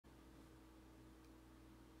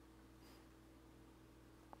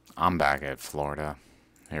I'm back at Florida.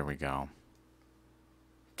 Here we go.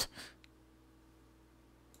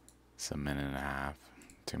 It's a minute and a half,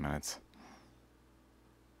 2 minutes.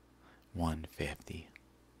 150.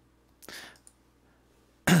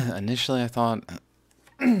 Initially, I thought.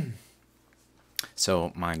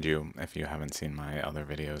 So, mind you, if you haven't seen my other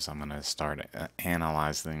videos, I'm going to start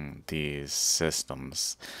analyzing these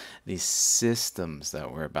systems. These systems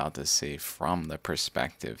that we're about to see from the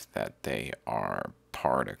perspective that they are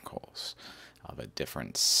particles of a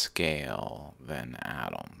different scale than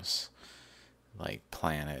atoms. Like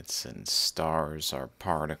planets and stars are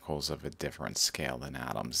particles of a different scale than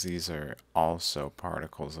atoms. These are also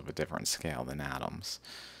particles of a different scale than atoms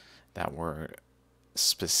that were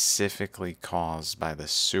specifically caused by the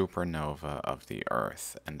supernova of the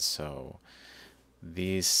Earth. And so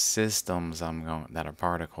these systems that are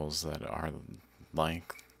particles that are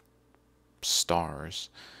like stars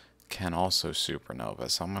can also supernova.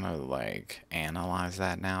 So I'm gonna like analyze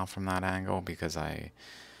that now from that angle because I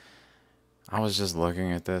was just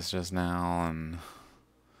looking at this just now and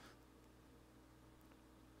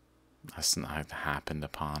I happened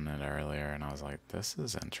upon it earlier and I was like, this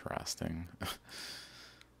is interesting.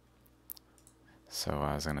 So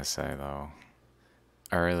I was gonna say though,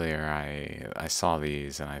 earlier I saw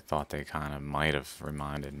these and I thought they kind of might have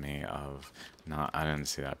reminded me of, not, I didn't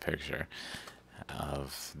see that picture,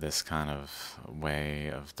 of this kind of way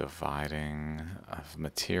of dividing of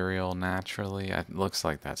material naturally. It looks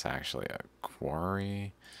like that's actually a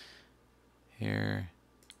quarry here.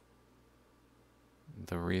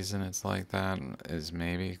 The reason it's like that is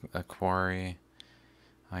maybe a quarry,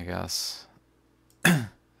 I guess.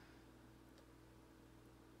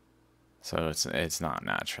 So it's not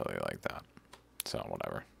naturally like that. So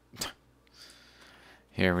whatever.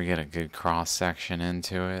 Here we get a good cross section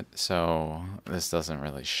into it. So this doesn't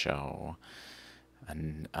really show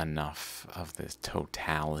enough of the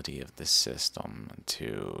totality of the system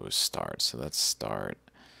to start. So let's start.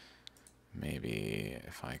 Maybe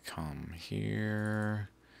if I come here,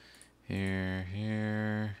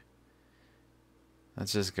 here.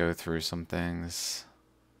 Let's just go through some things.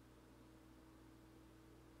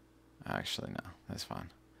 Actually, no, that's fine.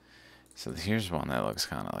 So here's one that looks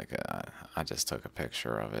kind of like I just took a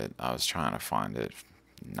picture of it. I was trying to find it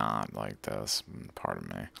not like this, pardon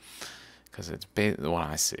me. Because it's what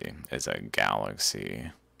I see is a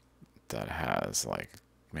galaxy that has like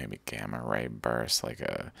maybe gamma ray bursts, like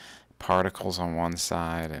particles on one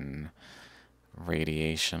side and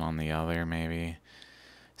radiation on the other, maybe.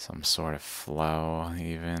 Some sort of flow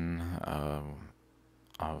even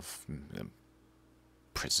of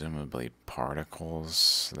presumably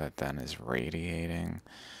particles that then is radiating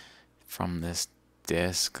from this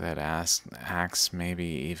disk that acts maybe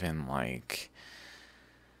even like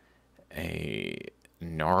a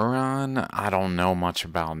neuron. I don't know much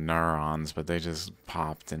about neurons, but they just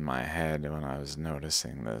popped in my head when I was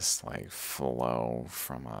noticing this like flow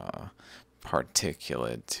from a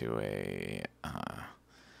particulate to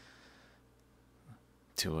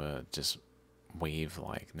a just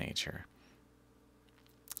wave-like nature.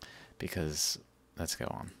 Because let's go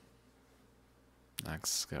on.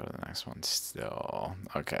 Let's go to the next one still.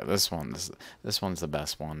 Okay, this one's the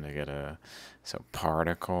best one to get a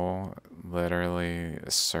particle, literally a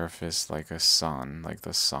surface like a sun, like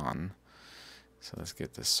the sun. So let's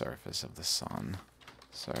get the surface of the sun.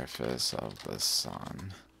 Surface of the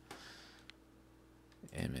sun.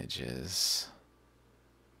 Images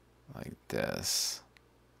like this.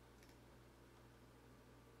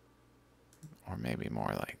 Or maybe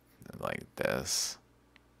more like this.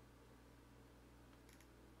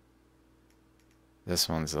 This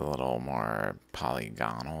one's a little more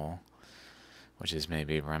polygonal, which is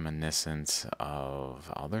maybe reminiscent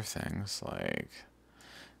of other things like,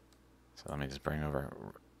 so let me just bring over,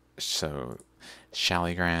 so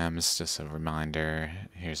shalligrams, just a reminder,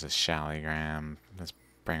 here's a shalligram. Let's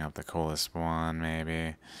bring up the coolest one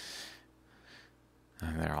maybe.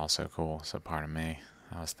 And they're also cool, so pardon me.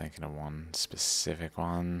 I was thinking of one specific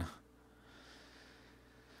one.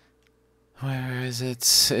 Where is it?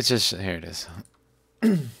 It's just, here it is.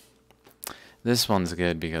 This one's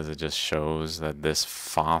good because it just shows that this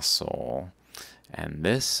fossil and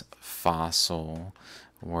this fossil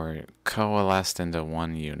were coalesced into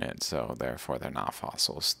one unit, so therefore they're not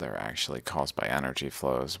fossils. They're actually caused by energy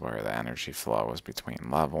flows, where the energy flow is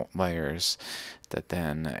between layers, that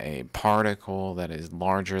then a particle that is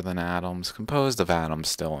larger than atoms, composed of atoms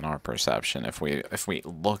still in our perception, if we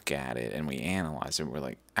look at it and we analyze it, we're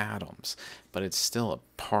like atoms, but it's still a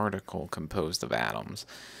particle composed of atoms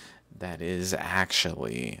that is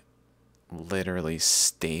actually literally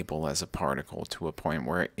stable as a particle to a point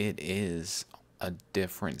where it is a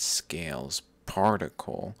different scales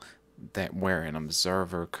particle, that where an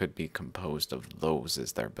observer could be composed of those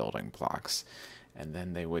as their building blocks, and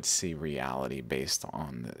then they would see reality based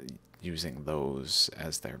on using those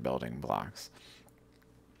as their building blocks.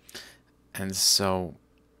 And so,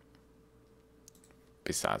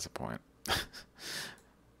 besides the point,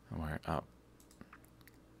 we're up.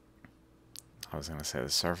 I was gonna say the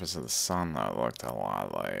surface of the sun that looked a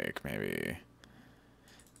lot like maybe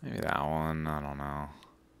that one. I don't know.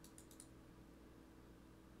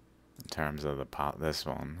 In terms of the this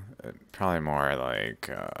one, probably more like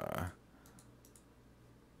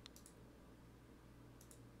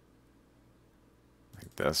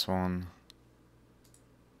this one.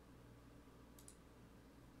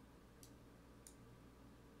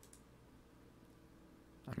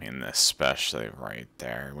 I mean, especially right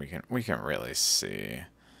there, we can really see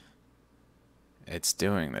it's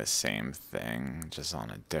doing the same thing, just on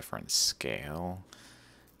a different scale,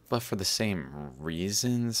 but for the same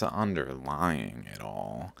reasons underlying it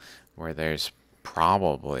all, where there's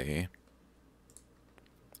probably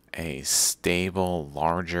a stable,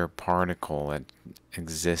 larger particle that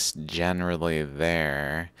exists generally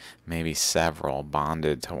there, maybe several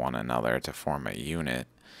bonded to one another to form a unit,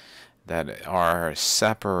 that are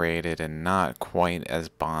separated and not quite as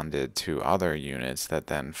bonded to other units that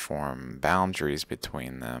then form boundaries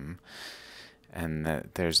between them. And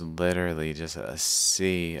that there's literally just a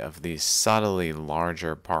sea of these subtly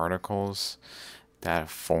larger particles that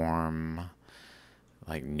form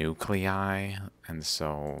like nuclei. And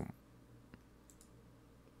so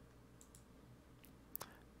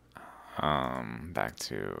back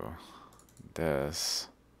to this.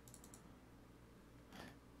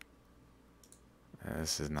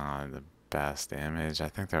 This is not the best image. I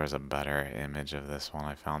think there was a better image of this one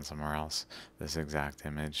I found somewhere else. This exact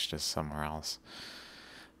image, just somewhere else.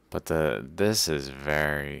 But this is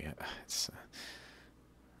very.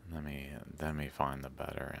 Let me find the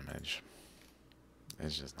better image.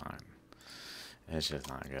 It's just not. It's just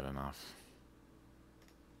not good enough.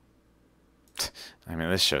 I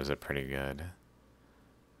mean, this shows it pretty good.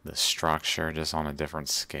 The structure just on a different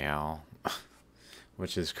scale,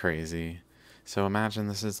 which is crazy. So imagine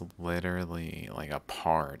this is literally like a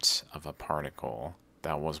part of a particle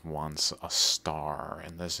that was once a star,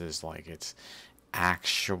 and this is like its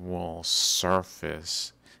actual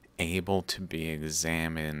surface able to be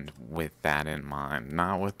examined with that in mind.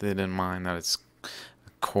 Not with it in mind that it's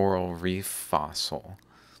a coral reef fossil,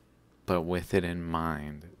 but with it in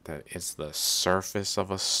mind that it's the surface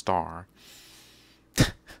of a star.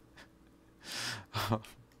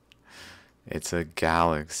 It's a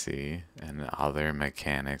galaxy and other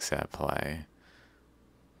mechanics at play.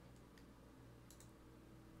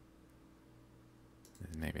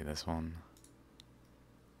 Maybe this one.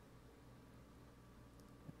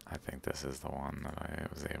 I think this is the one that I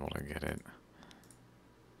was able to get it.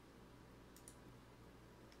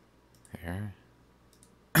 Here.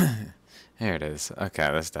 Here it is. Okay,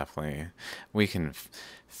 that's definitely, we can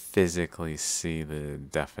physically see the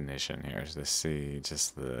definition here. To see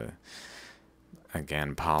just the,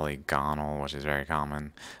 again, polygonal, which is very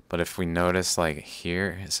common. But if we notice, like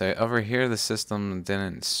here, so over here the system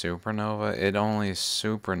didn't supernova, it only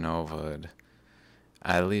supernovaed,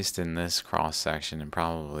 at least in this cross section and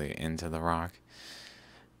probably into the rock.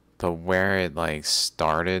 But where it like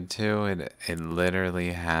started to, it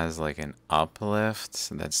literally has like an uplift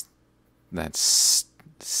that's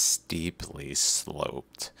steeply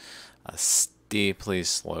sloped, a steeply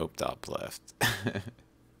sloped uplift.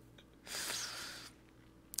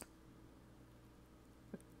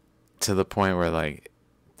 To the point where like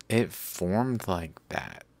it formed like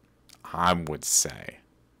that. I would say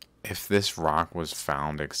if this rock was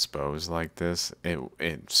found exposed like this,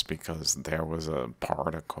 it's because there was a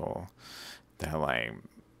particle that like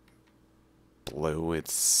blew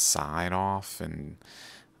its side off, and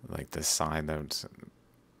like the side that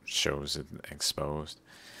shows it exposed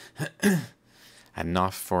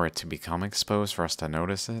enough for it to become exposed for us to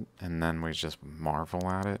notice it, and then we just marvel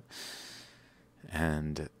at it.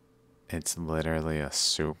 And it's literally a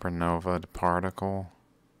supernova particle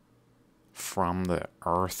from the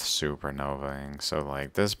Earth supernovaing. So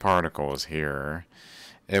like this particle is here.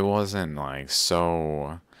 It wasn't like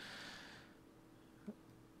so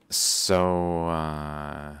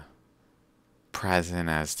present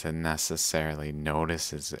as to necessarily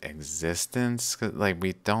notice its existence. 'Cause, like,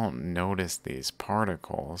 we don't notice these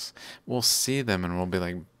particles. We'll see them and we'll be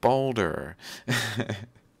like, boulder.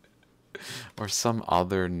 Or some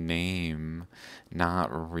other name, not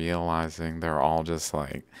realizing they're all just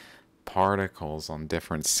like particles on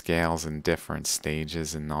different scales and different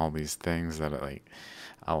stages and all these things that like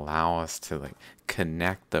allow us to like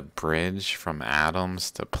connect the bridge from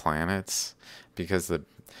atoms to planets, because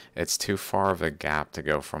it's too far of a gap to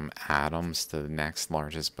go from atoms to the next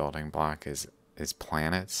largest building block is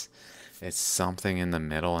planets. It's something in the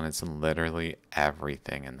middle, and it's literally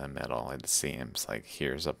everything in the middle. It seems like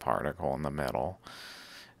here's a particle in the middle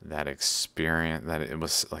that experience that it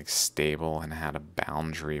was like stable and had a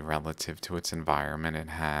boundary relative to its environment. It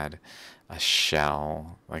had a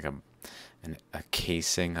shell, like a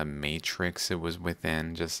casing, a matrix it was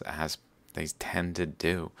within, just as they tend to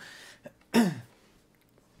do.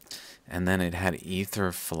 And then it had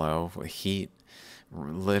ether flow, heat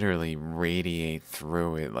literally radiate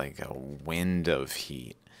through it like a wind of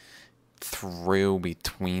heat through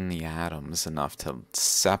between the atoms enough to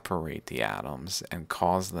separate the atoms and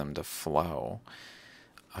cause them to flow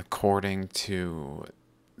according to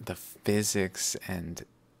the physics and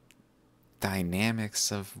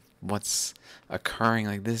dynamics of what's occurring.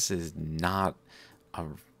 Like, this is not a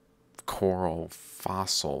coral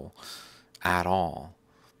fossil at all.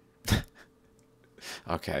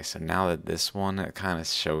 Okay, so now that this one, it kind of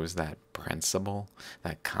shows that principle,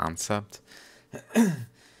 that concept.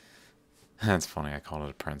 That's funny, I called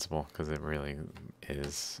it a principle because it really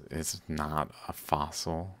is. It's not a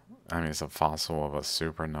fossil. I mean, it's a fossil of a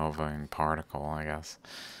supernova particle, I guess.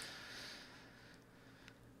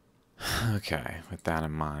 Okay, with that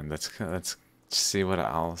in mind, let's see what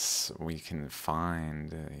else we can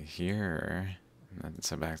find here.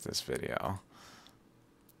 So back to this video.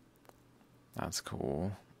 That's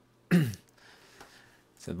cool.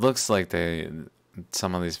 So it looks like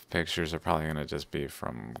some of these pictures are probably going to just be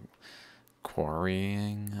from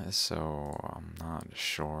quarrying, so I'm not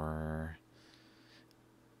sure.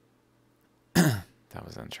 That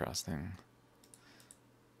was interesting.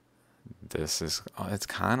 It's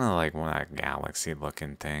kind of like that galaxy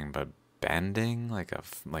looking thing, but bending like a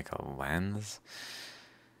lens.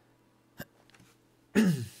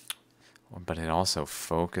 But it also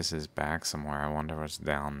focuses back somewhere. I wonder what's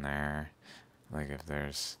down there. Like if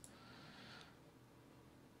there's...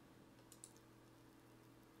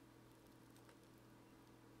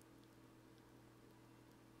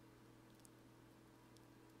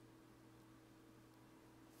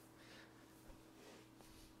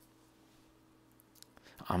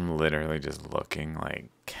 I'm literally just looking like,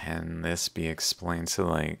 can this be explained? So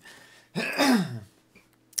like...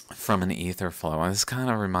 from an ether flow. And this kind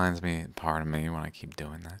of reminds me, part of me, when I keep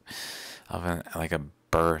doing that, of like a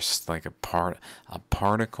burst, like a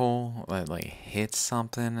particle that like hits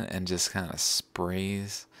something and just kind of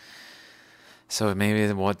sprays. So maybe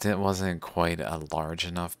it wasn't quite a large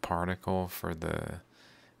enough particle for the.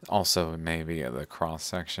 Also, maybe the cross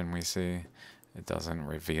section we see, it doesn't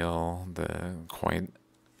reveal the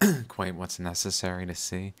quite what's necessary to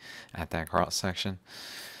see at that cross section.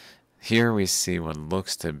 Here we see what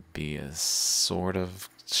looks to be a sort of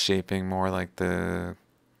shaping more like the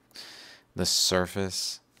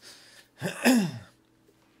surface.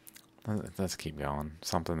 Let's keep going.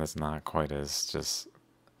 Something that's not quite as just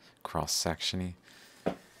cross-section-y.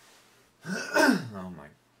 Oh my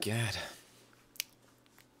god.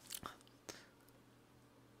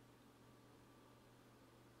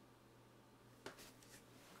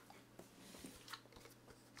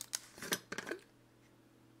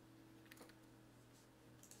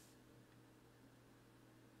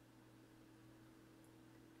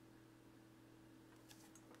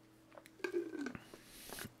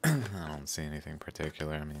 I don't see anything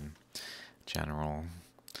particular. I mean, general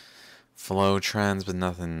flow trends, but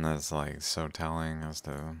nothing that's like so telling as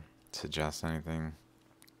to suggest anything.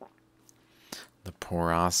 The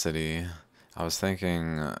porosity. I was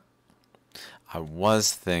thinking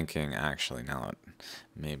actually, now that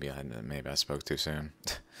maybe I spoke too soon.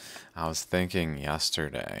 I was thinking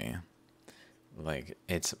yesterday, like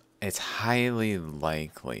it's highly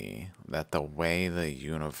likely that the way the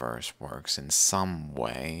universe works in some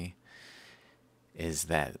way is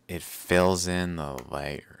that it fills in the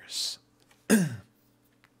layers.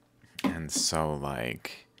 And so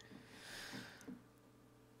like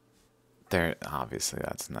there, obviously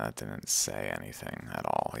that didn't say anything at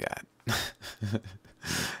all yet.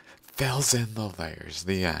 Fills in the layers,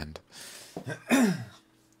 the end.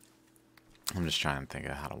 I'm just trying to think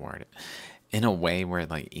of how to word it in a way where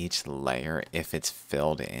like each layer, if it's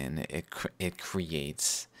filled in, it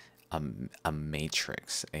creates a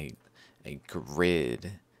matrix, a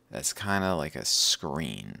grid that's kind of like a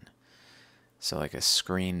screen. So like a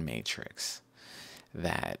screen matrix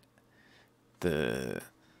that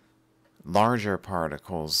larger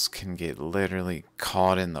particles can get literally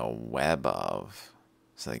caught in the web of,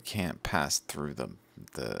 so they can't pass through the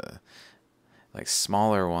like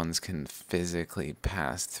smaller ones can physically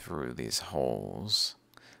pass through these holes,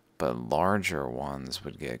 but larger ones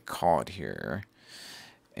would get caught here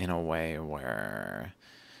in a way where,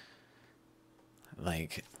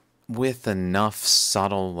 like, with enough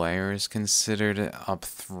subtle layers considered up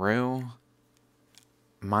through,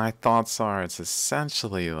 my thoughts are it's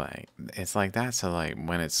essentially like it's like that. So like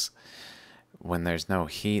when there's no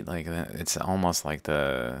heat, like it's almost like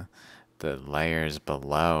the layers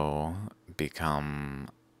below become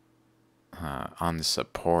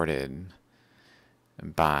unsupported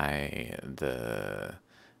by the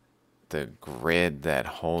grid that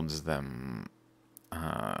holds them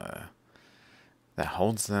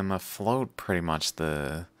afloat, pretty much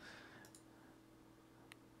that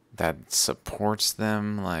supports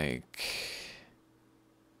them, like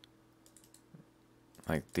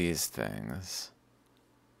these things.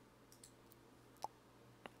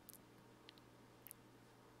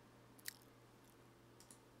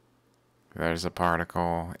 There's a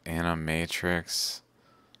particle in a matrix.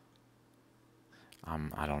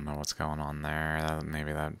 I don't know what's going on there.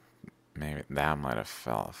 Maybe that might have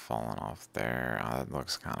fallen off there. It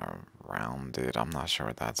looks kind of rounded. I'm not sure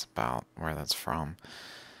what that's about, where that's from.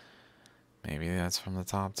 Maybe that's from the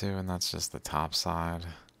top too, and that's just the top side.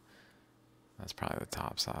 That's probably the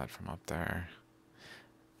top side from up there.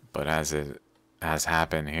 But as it has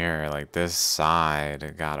happened here, like this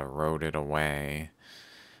side got eroded away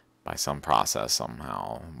by some process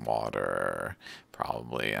somehow. Water,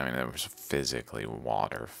 probably. I mean, there was physically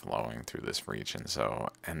water flowing through this region, so,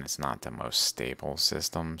 and it's not the most stable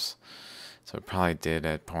systems. So it probably did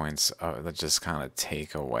at points just kind of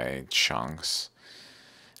take away chunks,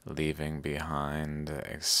 leaving behind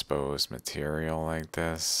exposed material like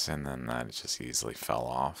this, and then that just easily fell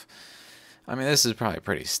off. I mean, this is probably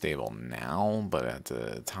pretty stable now, but at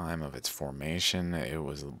the time of its formation, it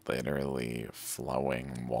was literally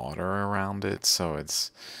flowing water around it, so it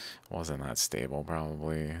wasn't that stable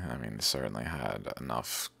probably. I mean, it certainly had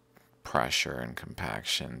enough pressure and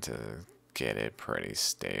compaction to get it pretty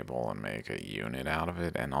stable and make a unit out of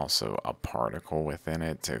it, and also a particle within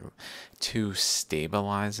it to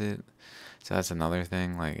stabilize it. So that's another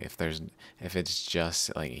thing. Like if it's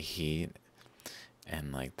just like heat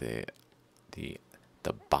and like the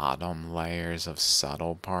bottom layers of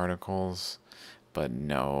subtle particles, but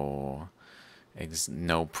no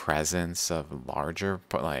presence of larger,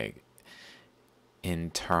 like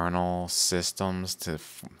internal systems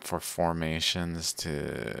for formations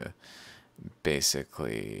to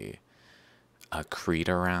basically accrete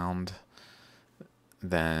around,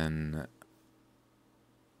 then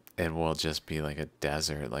it will just be like a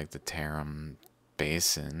desert, like the Tarim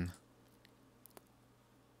Basin.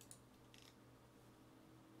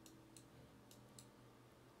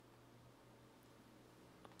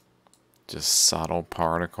 Just subtle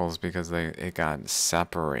particles because it got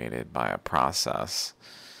separated by a process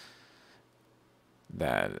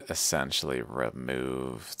that essentially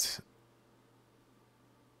removed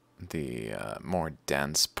the more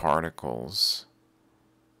dense particles.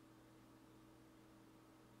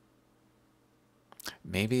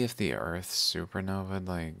 Maybe if the Earth's supernova,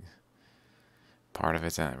 like part of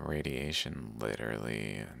its radiation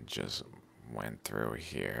literally just went through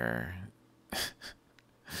here.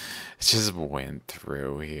 It just went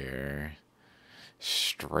through here,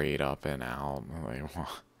 straight up and out, like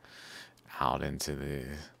out into the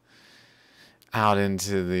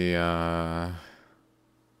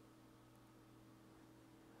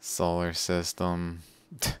solar system,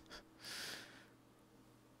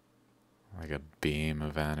 like a beam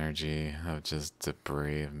of energy of just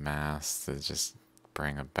debris of mass to just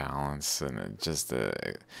bring a balance, and it's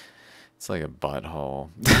like a butthole.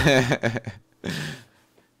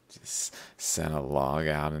 Just send a log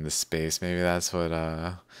out into space. Maybe that's what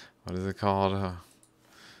is it called?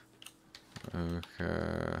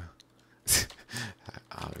 Okay.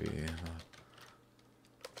 Avi.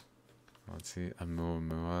 Let's see,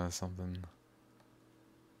 Amuamua or something.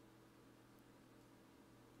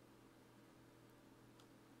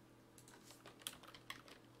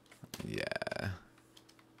 Yeah.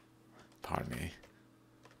 Pardon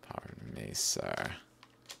me, sir.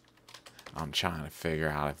 I'm trying to figure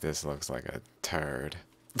out if this looks like a turd.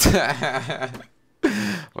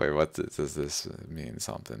 Wait, does this mean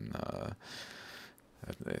something?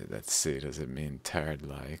 Let's see, does it mean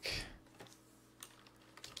turd-like?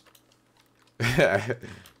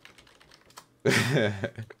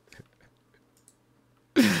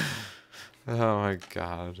 Oh my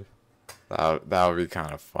god. That would be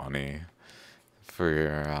kind of funny.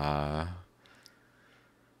 for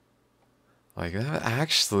like that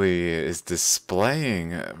actually is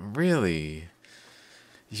displaying really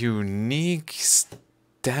unique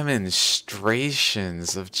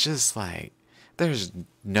demonstrations of just like there's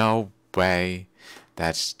no way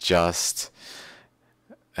that's just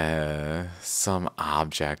some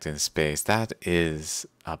object in space. That is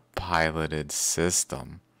a piloted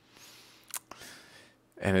system.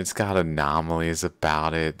 And it's got anomalies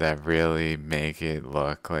about it that really make it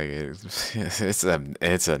look like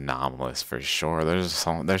it's anomalous for sure. There's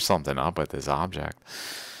something up with this object.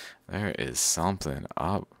 There is something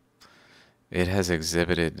up. It has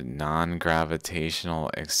exhibited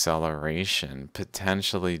non-gravitational acceleration,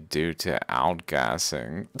 potentially due to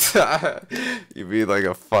outgassing. You mean like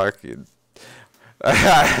a fucking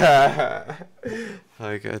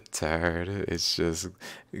like a turd. It's just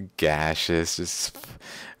gaseous, just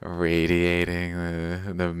radiating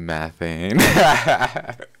the methane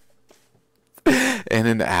in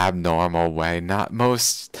an abnormal way. Not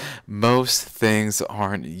most things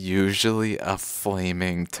aren't usually a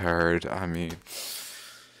flaming turd. I mean,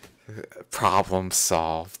 problem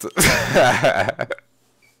solved.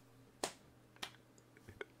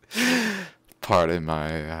 Pardon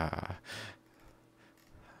my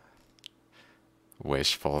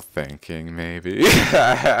wishful thinking, maybe.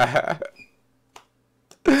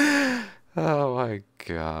 Oh my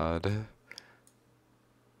god.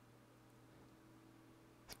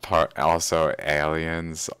 Also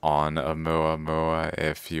aliens on Oumuamua,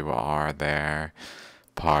 if you are there.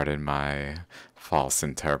 Pardon my false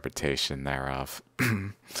interpretation thereof.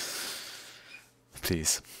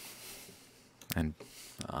 Please. And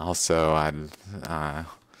also,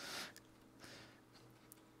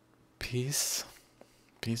 peace?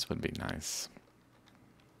 Peace would be nice.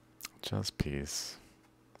 Just peace.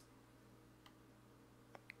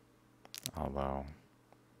 Although,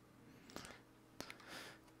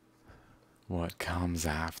 what comes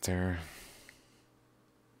after?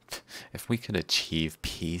 If we could achieve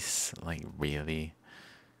peace, like really,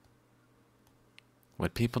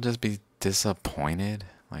 would people just be disappointed?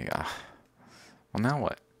 Like, well, now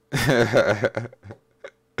what?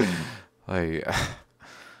 Like, I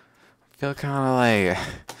feel kind of like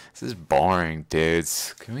this is boring,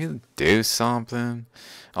 dudes. Can we do something?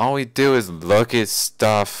 All we do is look at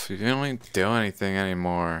stuff. We don't do anything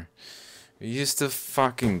anymore. We used to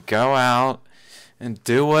fucking go out and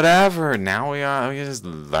do whatever. Now we just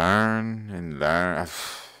learn and learn.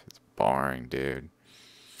 It's boring, dude.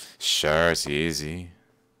 Sure, it's easy.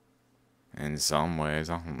 In some ways,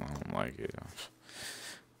 I don't like it.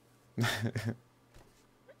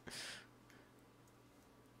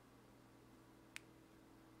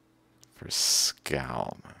 For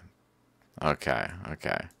scout. Okay.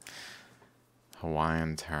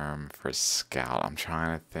 Hawaiian term for scout. I'm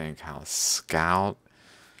trying to think how scout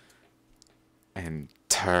and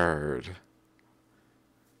turd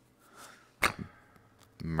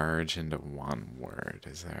merge into one word.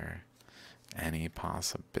 Is there any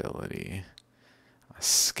possibility? A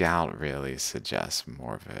scout really suggests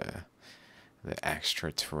more of the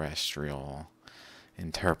extraterrestrial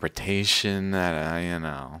interpretation that you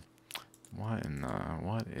know. What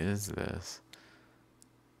is this?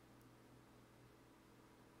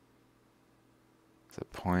 It's a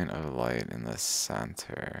point of light in the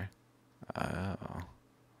center. Oh.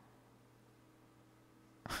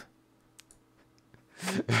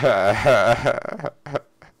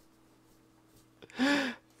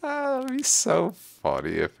 That'd be so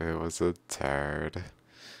funny if it was a turd.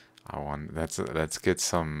 I want let's get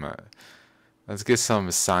some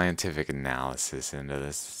scientific analysis into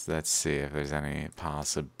this. Let's see if there's any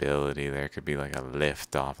possibility there could be like a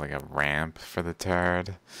lift off, like a ramp for the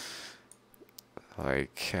turd.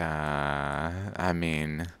 Like, I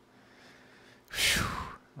mean, whew,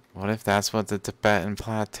 what if that's what the Tibetan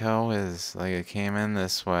Plateau is? Like, it came in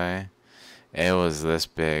this way. It was this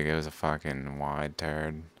big. It was a fucking wide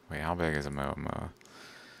turd. Wait, how big is a Momo?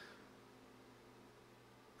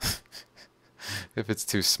 If it's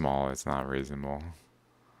too small, it's not reasonable.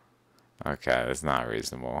 Okay, it's not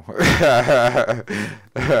reasonable. That's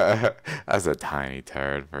a tiny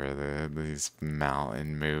turd for these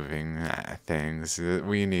mountain moving things.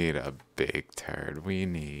 We need a big turd. We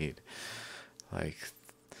need, like,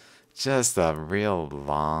 just a real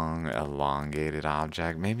long, elongated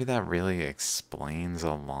object. Maybe that really explains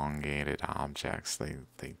elongated objects. They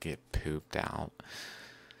get pooped out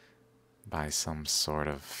by some sort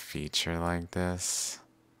of feature like this.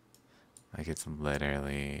 Like it's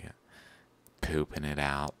literally pooping it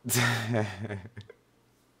out.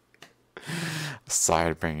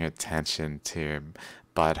 Sorry to bring your attention to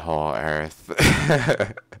butthole Earth.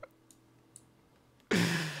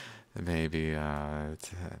 Maybe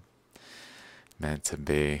it's meant to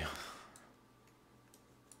be.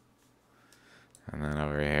 And then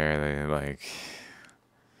over here they like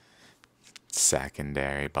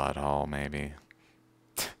secondary butthole maybe.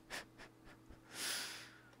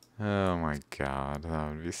 Oh my god, that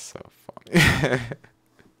would be so funny.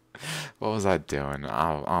 What was I doing?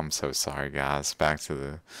 I'm so sorry, guys. Back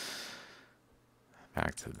to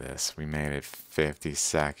this. We made it 50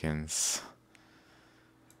 seconds.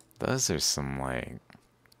 Those are some like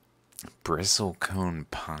bristlecone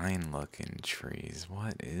pine looking trees.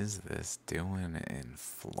 What is this doing in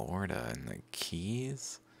Florida in the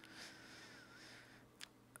Keys?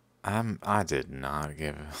 I did not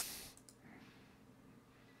give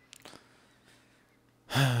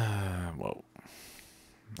whoa.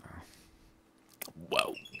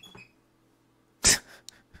 Whoa.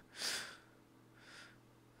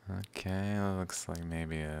 Okay, looks like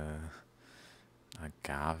maybe a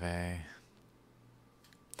agave. I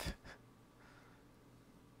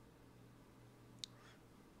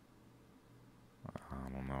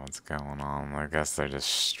don't know what's going on. I guess they're just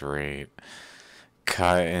straight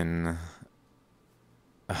cutting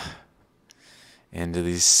into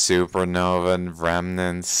these supernova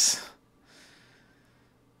remnants.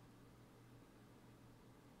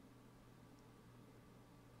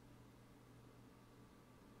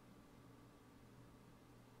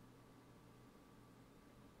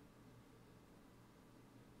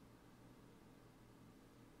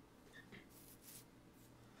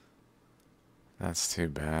 That's too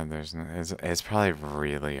bad. It's probably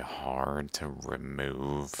really hard to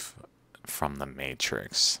remove from the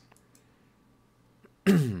matrix.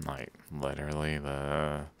 Like literally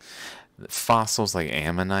the fossils like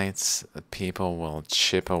ammonites, people will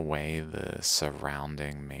chip away the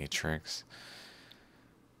surrounding matrix.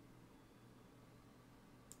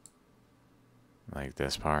 Like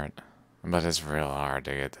this part. But it's real hard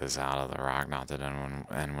to get this out of the rock. Not that anyone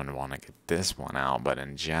would want to get this one out, but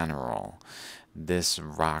in general, this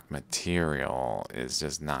rock material is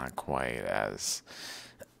just not quite as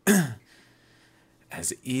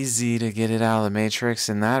as easy to get it out of the matrix,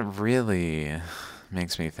 and that really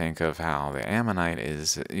makes me think of how the ammonite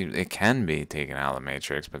is. It can be taken out of the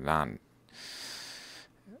matrix, but not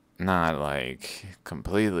like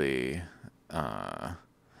completely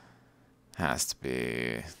has to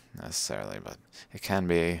be necessarily, but it can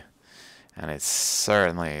be, and it's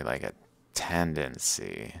certainly like a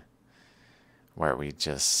tendency where we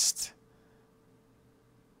just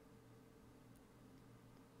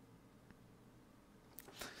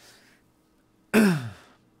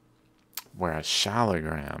whereas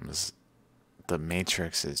shallograms, the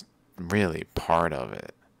matrix is really part of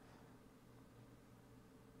it.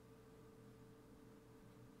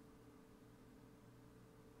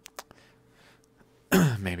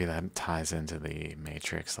 Maybe that ties into the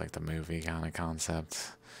Matrix, like the movie kind of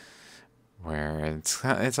concept, where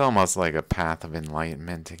it's almost like a path of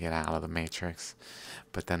enlightenment to get out of the Matrix,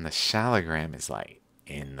 but then the shallogram is like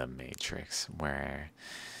in the Matrix, where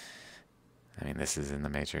I mean this is in the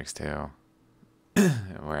Matrix too,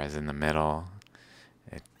 whereas in the middle,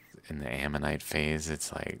 in the ammonite phase,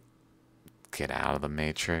 it's like get out of the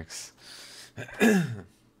Matrix.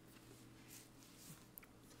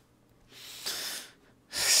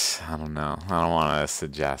 I don't know. I don't want to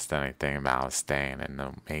suggest anything about staying in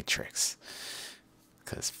the Matrix.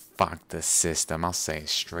 Because fuck the system. I'll say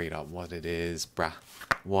straight up what it is, bruh.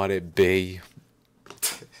 What it be.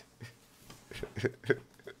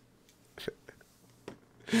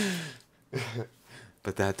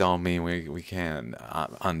 But that don't mean we can't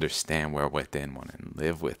understand we're within one and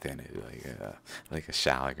live within it. Like a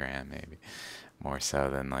shallogram, maybe. More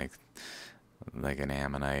so than like an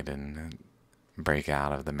ammonite and break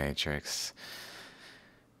out of the matrix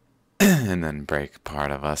and then break part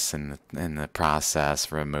of us in the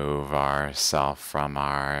process, remove ourself from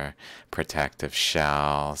our protective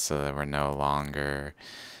shell so that we're no longer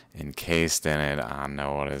encased in it. I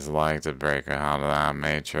know what it's like to break out of that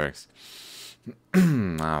matrix.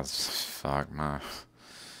 Fuck my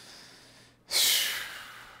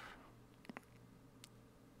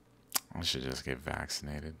I should just get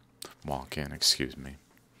vaccinated. Walk in, excuse me.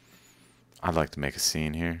 I'd like to make a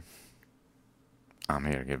scene here. I'm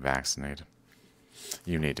here to get vaccinated.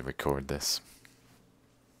 You need to record this.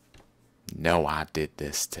 No, I did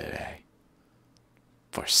this today.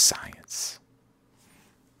 For science.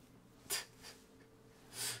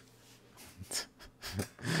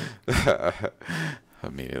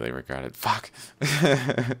 Immediately regretted. Fuck.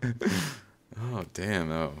 Oh,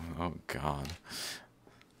 damn. Oh, God.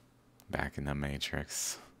 Back in the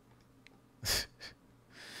Matrix.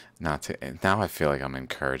 Not to, now I feel like I'm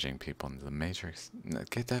encouraging people into the Matrix.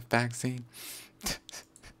 Get that vaccine.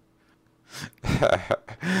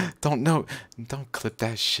 Don't clip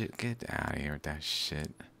that shit. Get out of here with that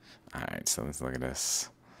shit. Alright, so let's look at this.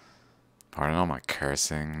 Pardon all my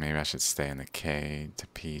cursing. Maybe I should stay in the K to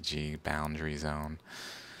PG boundary zone.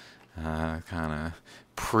 Kind of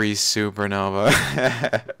pre-supernova.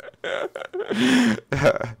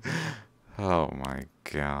 Oh my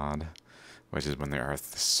god. Which is when the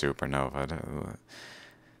Earth supernova.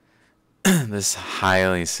 This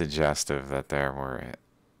highly suggestive that there were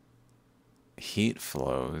heat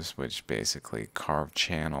flows, which basically carved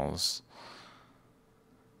channels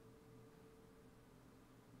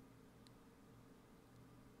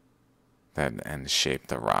that and shaped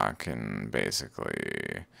the rock and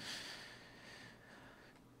basically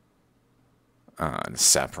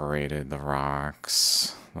separated the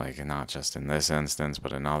rocks, like not just in this instance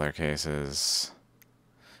but in other cases.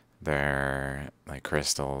 They're like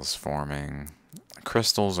crystals forming.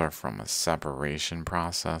 Crystals are from a separation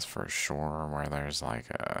process for sure, where there's like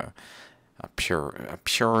a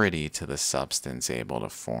purity to the substance able to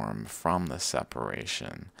form from the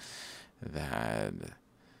separation that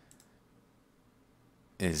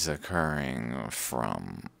is occurring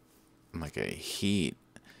from like a heat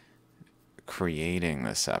creating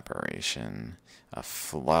the separation, a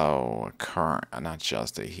flow, a current, not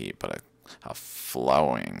just a heat, but a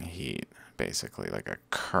flowing heat, basically like a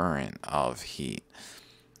current of heat.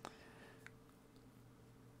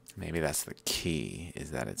 Maybe that's the key,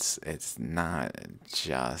 is that it's not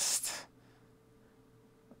just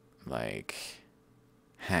like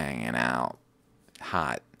hanging out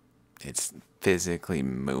hot. It's physically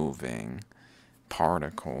moving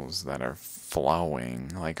particles that are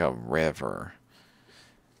flowing like a river,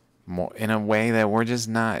 more in a way that we're just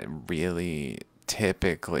not really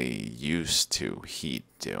typically used to heat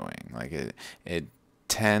doing. Like it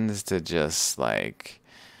tends to just like,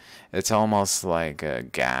 it's almost like a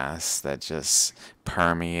gas that just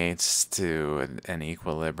permeates to an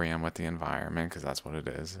equilibrium with the environment, because that's what it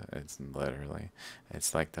is. It's literally,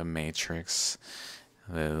 it's like the matrix,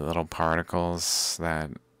 the little particles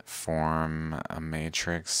that form a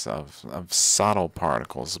matrix of subtle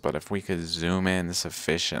particles. But if we could zoom in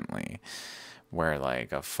sufficiently, where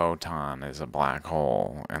like a photon is a black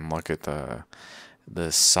hole, and look at the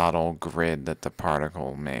subtle grid that the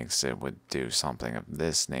particle makes, it would do something of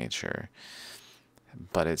this nature.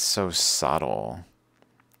 But it's so subtle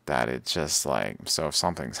that it's just like, so if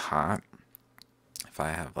something's hot, if I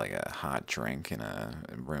have like a hot drink in a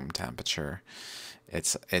room temperature,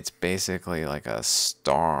 it's basically like a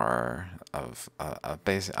star of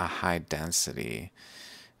a high density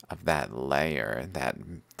of that layer that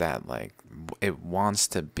like it wants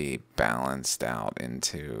to be balanced out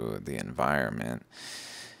into the environment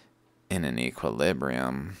in an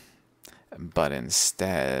equilibrium, but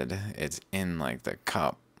instead it's in like the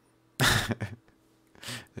cup.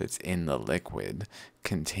 It's in the liquid,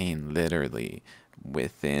 contained literally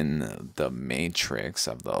within the matrix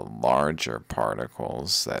of the larger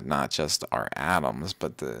particles that not just are atoms,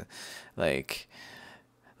 but the like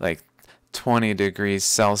 20 degrees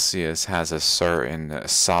Celsius has a certain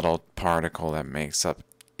subtle particle that makes up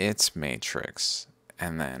its matrix,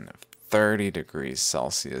 and then 30 degrees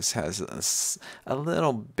Celsius has a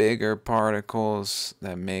little bigger particles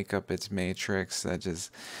that make up its matrix that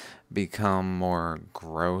just become more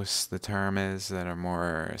gross, the term is, that are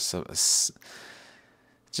more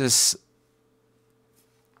just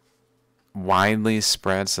widely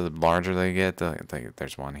spread. So the larger they get,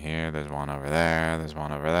 there's one here, there's one over there, there's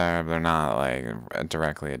one over there. They're not like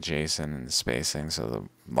directly adjacent in spacing, so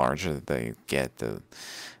the larger they get, the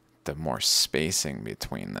more spacing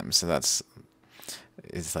between them. So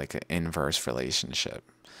it's like an inverse relationship.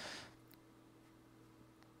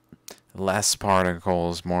 Less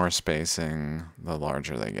particles, more spacing, the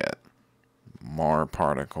larger they get. More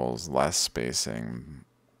particles, less spacing,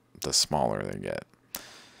 the smaller they get.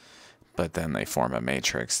 But then they form a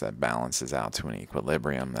matrix that balances out to an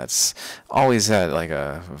equilibrium that's always at like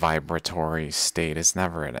a vibratory state. It's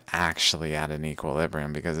never actually at an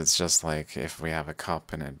equilibrium, because it's just like if we have a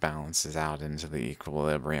cup and it balances out into the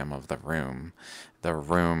equilibrium of the room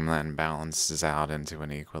then balances out into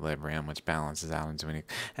an equilibrium, which balances out into and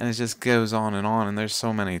it just goes on, and there's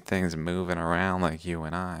so many things moving around, like you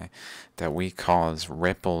and I, that we cause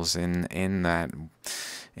ripples in that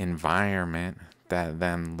environment that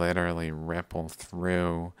then literally ripple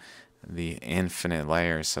through the infinite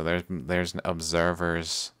layers. So there's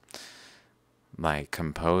observers like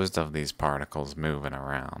composed of these particles moving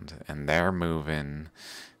around, and they're moving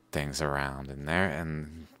things around in there,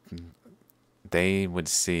 and they would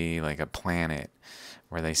see like a planet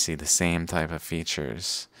where they see the same type of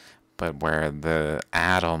features, but where the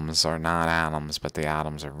atoms are not atoms, but the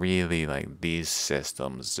atoms are really like these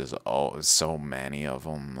systems, just so many of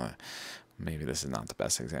them. Maybe this is not the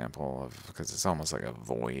best example of, because it's almost like a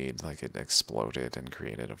void, like it exploded and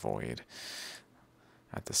created a void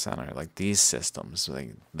at the center. Like these systems,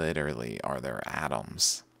 like literally are their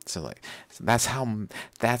atoms. So like that's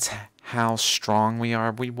how strong we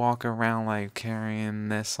are. We walk around like carrying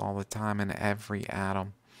this all the time in every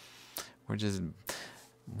atom. We're just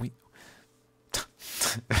we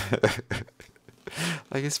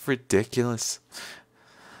like it's ridiculous.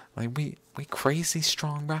 Like we crazy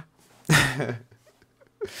strong, bruh.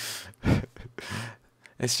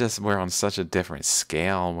 It's just we're on such a different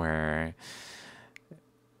scale where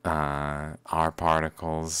our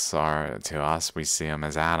particles are, to us, we see them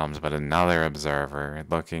as atoms, but another observer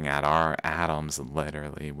looking at our atoms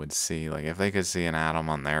literally would see, like if they could see an atom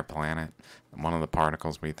on their planet, one of the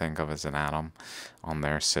particles we think of as an atom on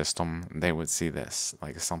their system, they would see this,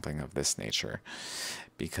 like something of this nature,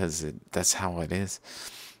 because that's how it is.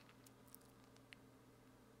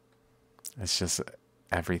 It's just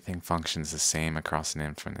everything functions the same across an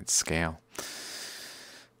infinite scale.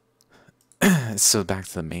 So back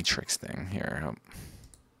to the matrix thing here. Oh,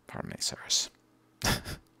 pardon me, sirs.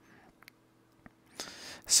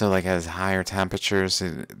 So like as higher temperatures,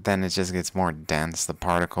 then it just gets more dense. The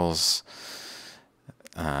particles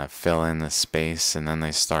fill in the space, and then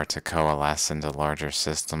they start to coalesce into larger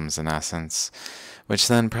systems in essence, which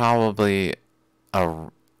then probably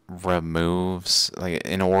removes, like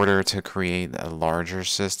in order to create a larger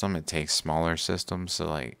system, it takes smaller systems. So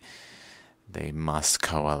like they must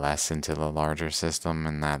coalesce into the larger system,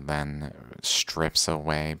 and that then strips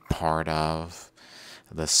away part of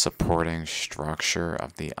the supporting structure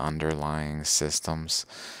of the underlying systems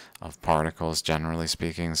of particles, generally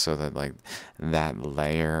speaking, so that like that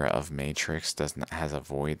layer of matrix has a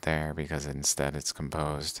void there, because instead it's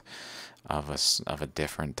composed of a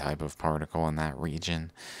different type of particle in that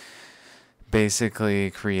region,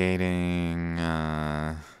 basically creating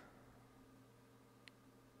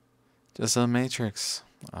just a matrix,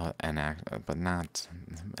 but not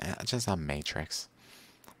just a matrix.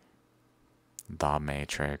 The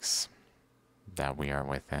matrix that we are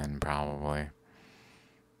within, probably.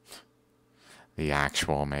 The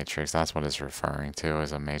actual matrix, that's what it's referring to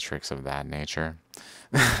as a matrix of that nature.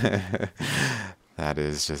 That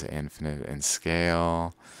is just infinite in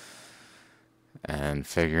scale. And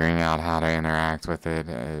figuring out how to interact with it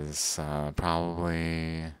is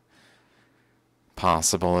probably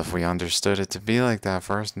possible if we understood it to be like that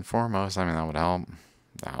first and foremost. I mean, that would help.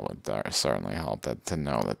 That would certainly help to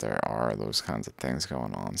know that there are those kinds of things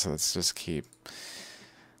going on. So let's just keep,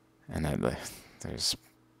 and then there's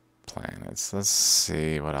planets. Let's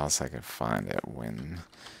see what else I could find at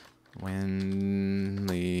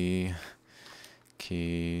Winley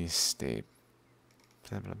Key State,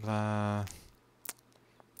 blah blah blah.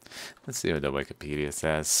 Let's see what the Wikipedia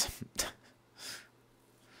says.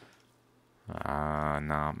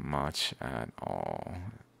 Not much at all.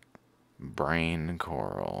 Brain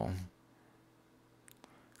coral.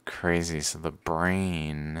 Crazy. So the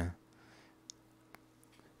brain,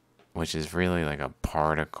 which is really like a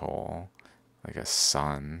particle, like a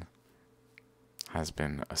sun, has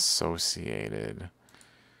been associated.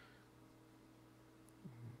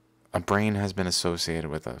 A brain has been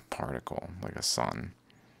associated with a particle, like a sun.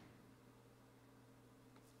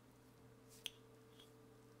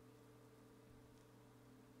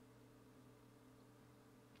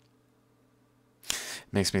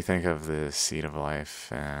 Makes me think of the seed of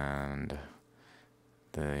life and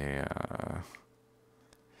the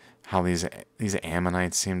how these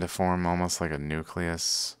ammonites seem to form almost like a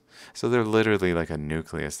nucleus. So they're literally like a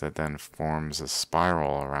nucleus that then forms a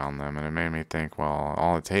spiral around them, and it made me think, well,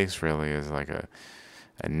 all it takes really is like a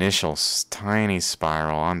initial tiny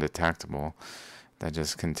spiral, undetectable, that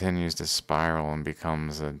just continues to spiral and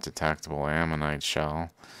becomes a detectable ammonite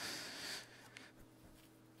shell.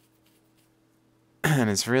 And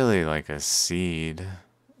it's really like a seed.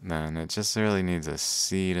 Then it just really needs a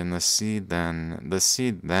seed, and the seed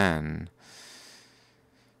then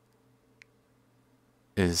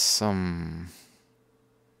is some,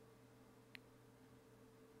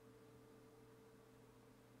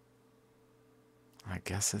 I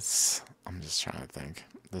guess it's, I'm just trying to think,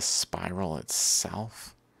 the spiral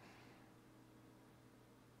itself.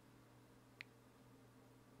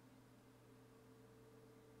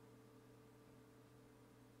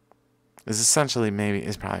 is essentially maybe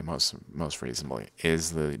is probably most reasonably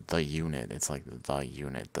is the unit. It's like the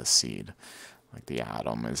unit, the seed. Like the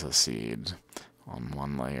atom is a seed on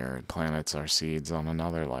one layer, planets are seeds on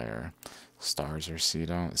another layer, stars are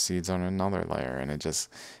seeds on another layer, and it just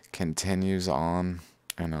continues on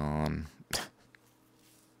and on.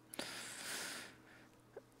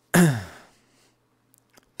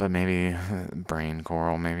 But maybe brain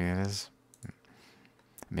coral, maybe it is.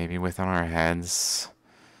 Maybe within our heads,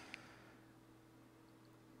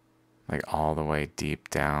 like all the way deep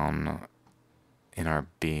down in our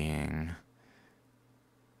being,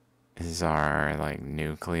 is our like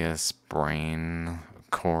nucleus, brain,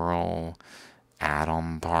 coral,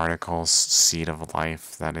 atom particles, seed of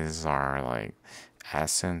life. That is our like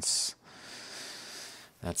essence.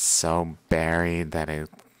 That's so buried that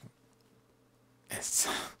it's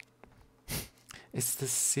it's the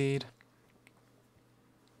seed.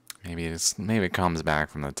 Maybe it comes back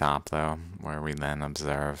from the top though, where we then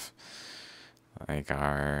observe like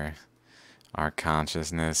our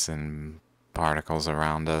consciousness and particles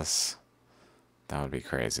around us. That would be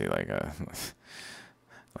crazy. Like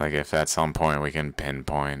like if at some point we can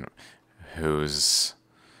pinpoint whose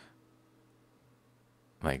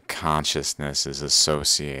like consciousness is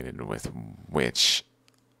associated with which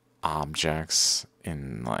objects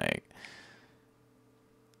in like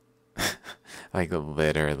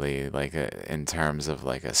literally like in terms of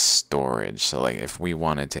like a storage. So like if we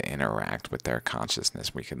wanted to interact with their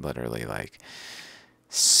consciousness, we could literally like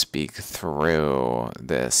speak through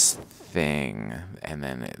this thing, and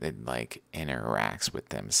then it like interacts with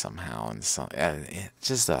them somehow. And so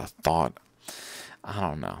just a thought. I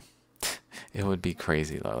don't know. It would be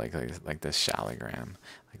crazy though, like this shaligram.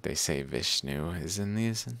 Like they say Vishnu is in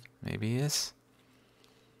these, and maybe he is.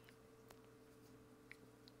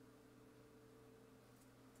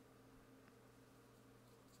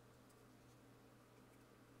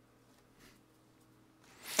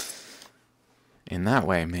 In that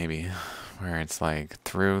way, maybe, where it's like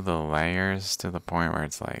through the layers to the point where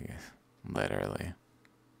it's like literally.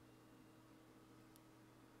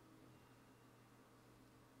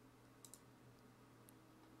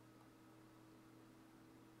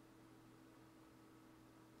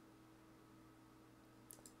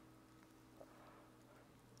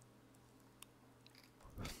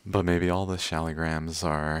 But maybe all the shaligrams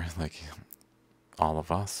are like all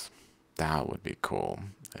of us. That would be cool.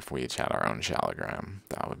 If we each had our own shaligram,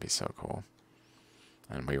 that would be so cool.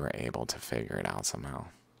 And we were able to figure it out somehow.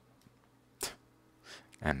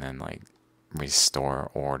 And then like restore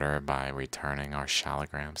order by returning our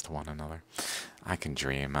shaligrams to one another. I can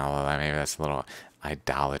dream all of that. Maybe that's a little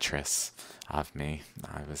idolatrous of me.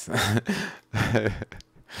 I was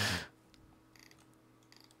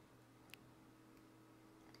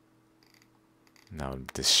that would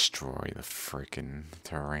destroy the freaking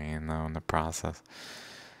terrain though in the process.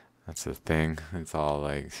 That's the thing. It's all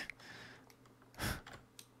like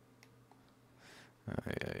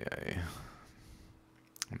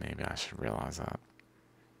maybe I should realize that.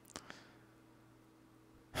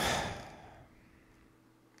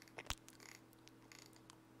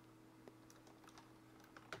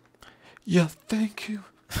 You think you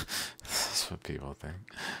that's what people think.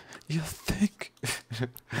 You think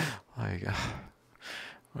like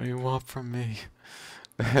what do you want from me?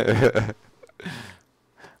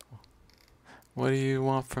 What do you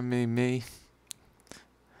want from me?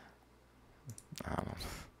 I don't know.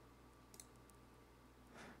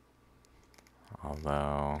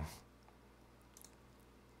 Although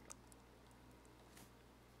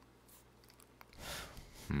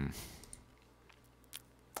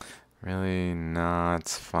really not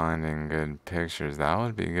finding good pictures. That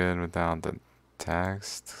would be good without the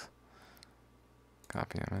text.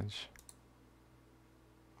 Copy image.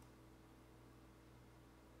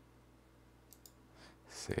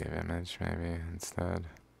 Save image maybe instead.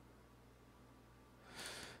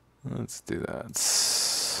 Let's do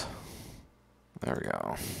that. There we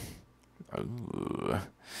go. Ooh.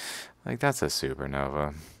 Like that's a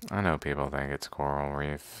supernova. I know people think it's coral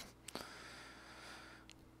reef.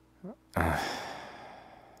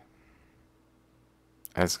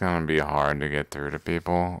 It's gonna be hard to get through to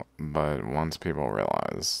people, but once people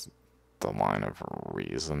realize the line of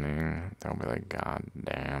reasoning, they'll be like, God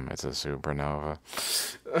damn, it's a supernova.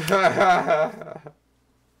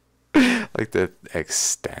 Like the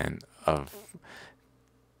extent of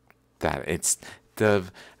that, it's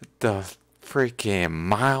the freaking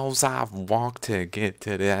miles I've walked to get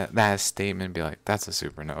to that statement and be like, that's a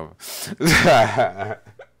supernova.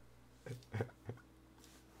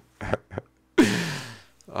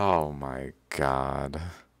 Oh my God.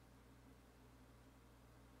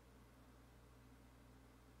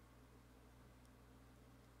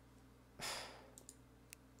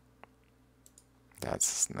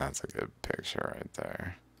 That's a good picture right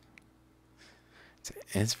there.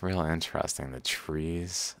 It's real interesting. The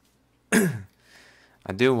trees.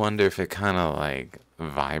 I do wonder if it kind of like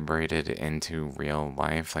vibrated into real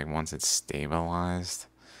life, like once it's stabilized.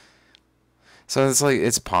 So it's like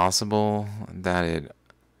it's possible that it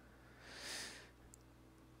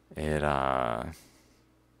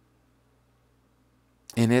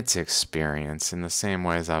in its experience, in the same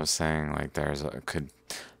way as I was saying, like there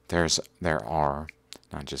are,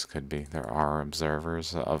 not just could be, there are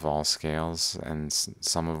observers of all scales, and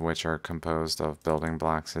some of which are composed of building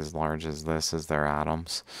blocks as large as this as their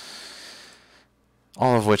atoms,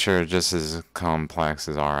 all of which are just as complex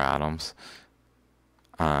as our atoms.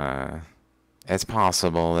 It's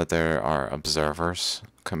possible that there are observers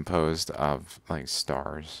composed of like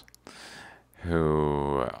stars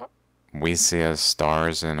who we see as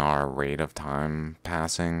stars in our rate of time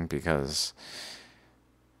passing, because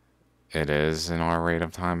it is in our rate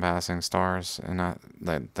of time passing stars, and not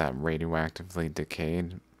that radioactively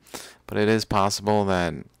decayed. But it is possible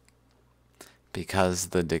that because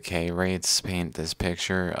the decay rates paint this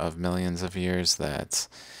picture of millions of years, that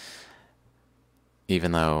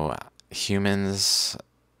even though humans,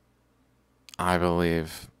 I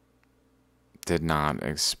believe, did not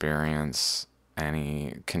experience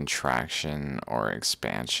any contraction or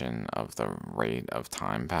expansion of the rate of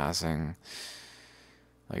time passing,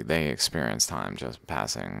 like they experience time just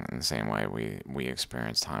passing in the same way we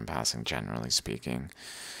experience time passing, generally speaking.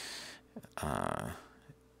 Like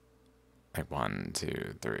 1,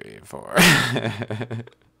 2, 3, 4.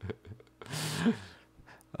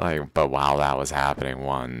 Like, but while that was happening,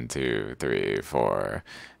 1, 2, 3, 4.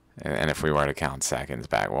 And if we were to count seconds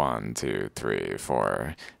back, 1, 2, 3,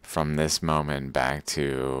 4, from this moment back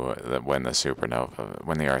to when the supernova,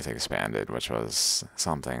 when the Earth expanded, which was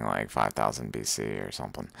something like 5000 BC or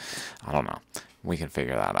something. I don't know. We can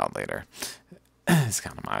figure that out later. It's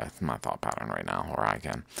kind of my thought pattern right now, or I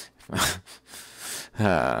can.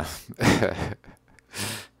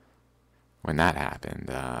 When that happened,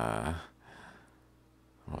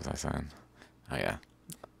 what was I saying? Oh yeah.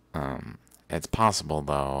 It's possible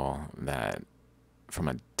though that from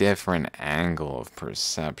a different angle of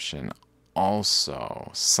perception,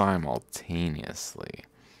 also simultaneously,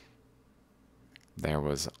 there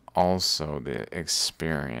was also the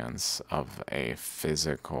experience of a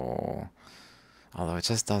physical, although it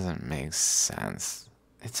just doesn't make sense.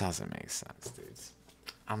 It doesn't make sense, dudes.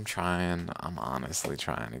 I'm honestly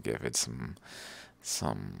trying to give it some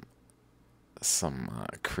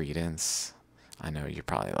credence. I know you're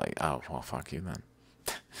probably like, oh, well, fuck you then.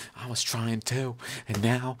 I was trying to, and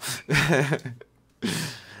now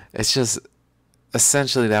it's just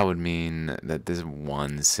essentially that would mean that this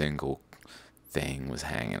one single thing was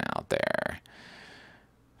hanging out there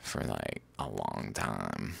for like a long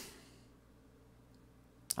time.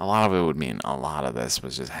 A lot of it would mean a lot of this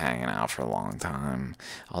was just hanging out for a long time.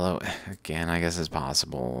 Although, again, I guess it's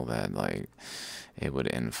possible that like it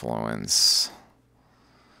would influence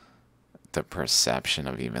the perception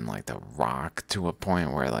of even like the rock to a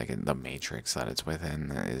point where like the matrix that it's within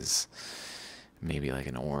is maybe like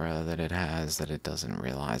an aura that it has, that it doesn't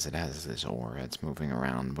realize it has this aura it's moving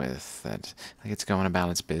around with, that like it's going about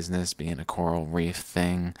its business being a coral reef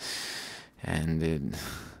thing, and it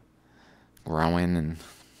growing, and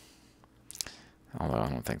although I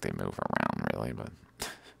don't think they move around really, but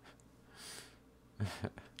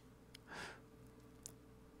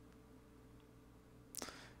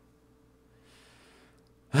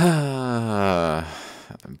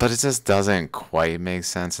but it just doesn't quite make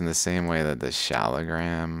sense in the same way that the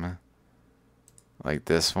shallogram, like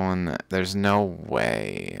this one, there's no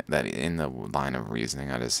way that in the line of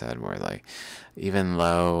reasoning I just said, where like even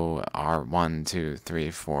though our 1, 2, 3,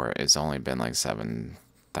 4, it's only been like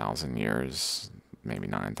 7,000 years, maybe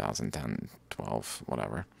 9,000, 10, 12,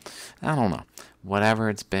 whatever. I don't know. Whatever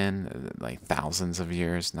it's been, like thousands of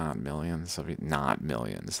years, not millions not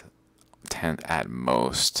millions. 10 at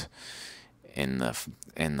most, in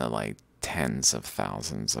the like tens of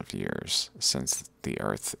thousands of years since the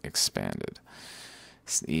Earth expanded.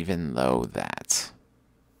 Even though that,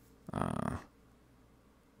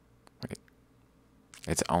 wait,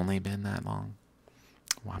 it's only been that long.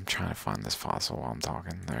 Well, I'm trying to find this fossil while I'm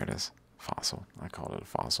talking. There it is. Fossil. I called it a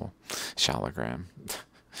fossil. Shallogram.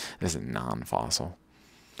 This is non-fossil.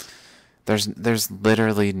 There's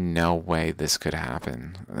literally no way this could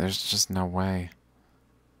happen. There's just no way.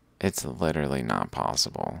 It's literally not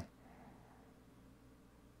possible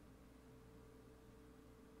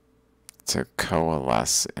to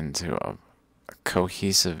coalesce into a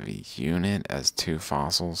cohesive unit as two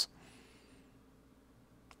fossils.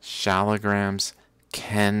 Shallograms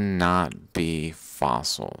cannot be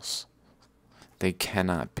fossils. They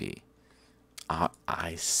cannot be.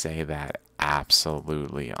 I say that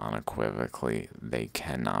absolutely unequivocally. They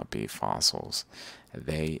cannot be fossils.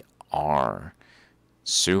 They are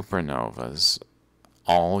supernovas,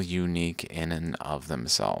 all unique in and of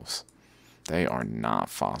themselves. They are not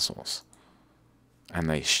fossils. And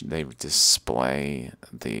they display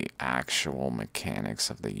the actual mechanics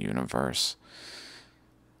of the universe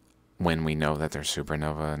when we know that they're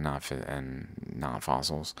supernova and not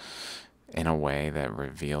fossils, in a way that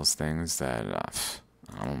reveals things that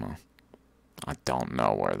I don't know. I don't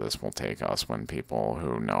know where this will take us when people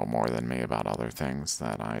who know more than me about other things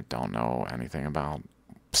that I don't know anything about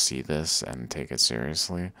see this and take it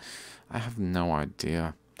seriously. I have no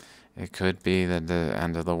idea. It could be that the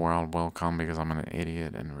end of the world will come because I'm an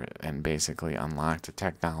idiot and basically unlock the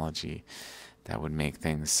technology that would make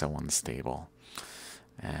things so unstable.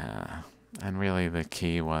 And really the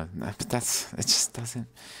key was, but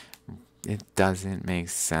it doesn't make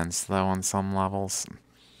sense though on some levels.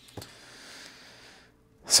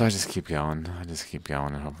 So I just keep going.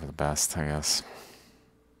 And hope for the best, I guess.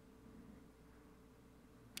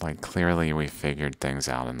 Like, clearly we figured things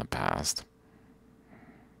out in the past.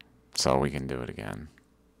 So we can do it again.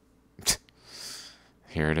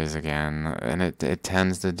 Here it is again. And it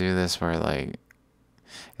tends to do this where, like,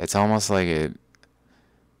 it's almost like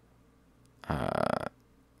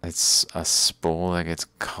it's a spool that gets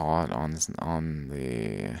caught on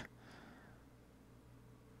the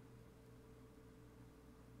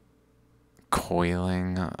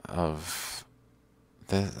coiling of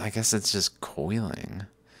the, I guess it's just coiling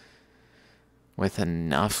with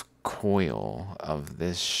enough coil of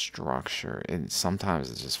this structure.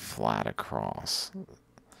 Sometimes it's just flat across.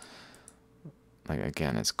 Like,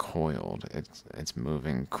 again, it's coiled. It's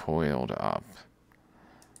moving coiled up.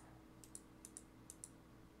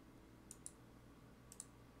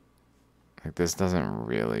 Like, this doesn't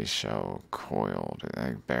really show coiled,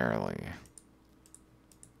 like, barely.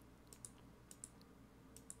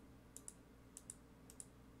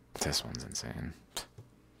 This one's insane.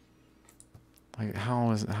 Like,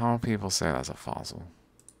 how people say that's a fossil?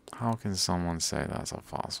 How can someone say that's a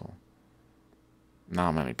fossil?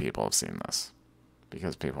 Not many people have seen this.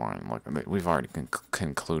 Because people aren't looking. We've already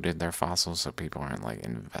concluded they're fossils, so people aren't, like,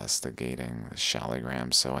 investigating the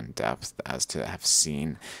shallograms so in depth as to have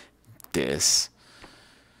seen this.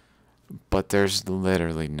 But there's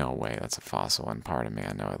literally no way that's a fossil, and part of me,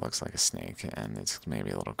 I know it looks like a snake, and it's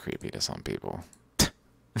maybe a little creepy to some people.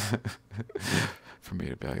 For me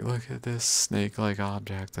to be like, look at this snake-like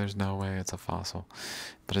object, there's no way it's a fossil.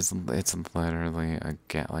 But it's literally,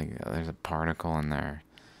 again, like, there's a particle in there.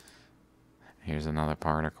 Here's another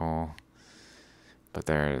particle. But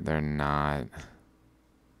they're not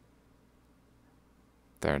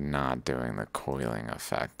doing the coiling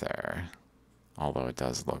effect there. Although it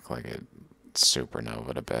does look like it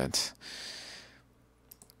supernovaed a bit.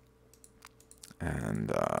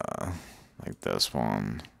 And like this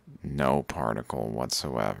one, no particle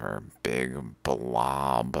whatsoever. Big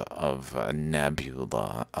blob of a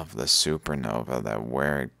nebula of the supernova that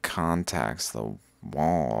where it contacts the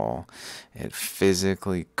wall, it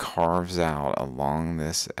physically carves out along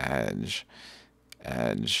this edge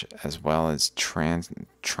as well as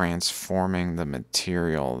transforming the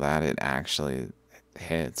material that it actually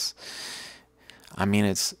hits. I mean,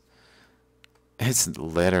 it's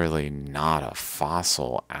literally not a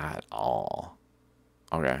fossil at all.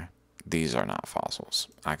 Okay, these are not fossils.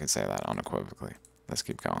 I can say that unequivocally. Let's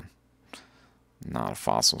keep going. Not a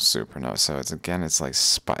fossil supernova. So it's like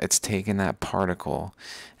it's taking that particle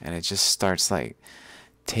and it just starts like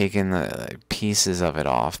taking the pieces of it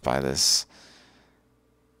off by this,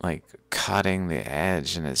 like, cutting the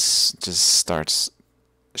edge, and it just starts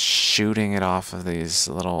shooting it off of these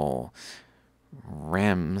little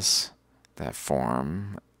rims that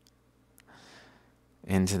form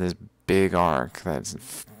into this big arc that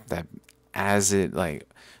as it, like,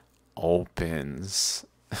 opens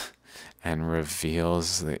and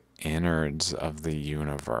reveals the innards of the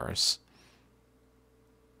universe.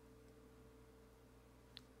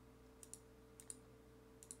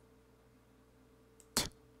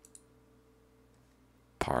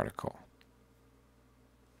 Particle.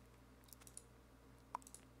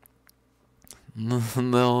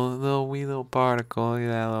 little wee little particle. Look at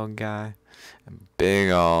that little guy. A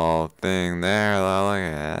big old thing there. Look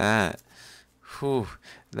at that. Whew.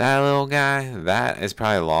 That little guy, that has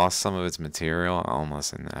probably lost some of its material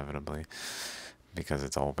almost inevitably because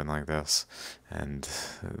it's open like this, and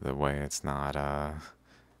the way it's not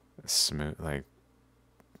smooth, like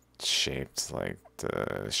shaped like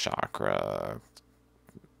the chakra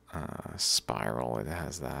spiral, it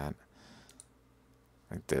has that.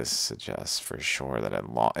 Like this suggests for sure that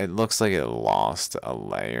it looks like it lost a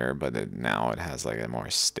layer, but now it has like a more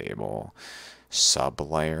stable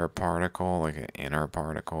sub-layer particle, like an inner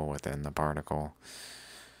particle within the particle.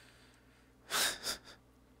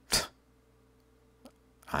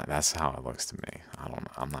 That's how it looks to me.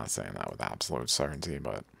 I'm not saying that with absolute certainty,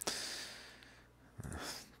 but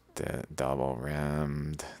the double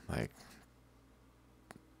rimmed, like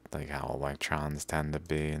how electrons tend to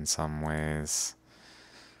be in some ways.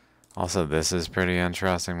 Also, this is pretty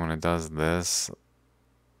interesting when it does this.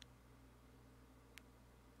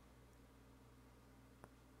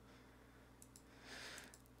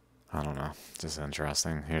 I don't know, just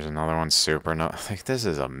interesting. Here's another one, supernova. Like this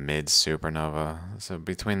is a mid supernova. So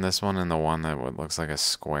between this one and the one that looks like a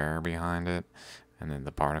square behind it, and then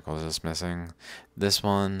the particles just missing, this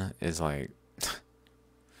one is like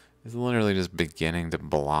it's literally just beginning to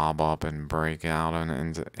blob up and break out and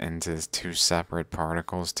into two separate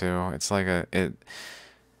particles too. It's like a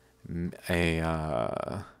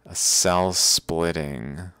cell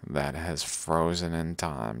splitting that has frozen in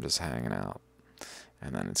time, just hanging out.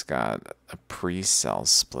 And then it's got a pre-cell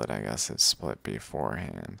split. I guess it split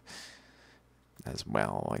beforehand as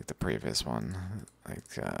well, like the previous one, or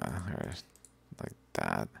like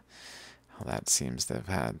that. How that seems to have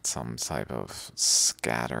had some type of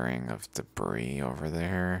scattering of debris over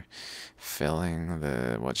there, filling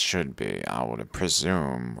the what should be, I would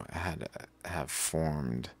presume, have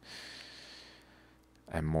formed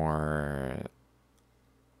a more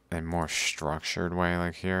structured way,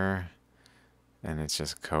 like here. And it's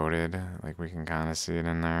just coated, like we can kind of see it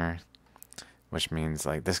in there, which means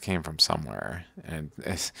like this came from somewhere, and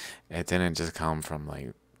it didn't just come from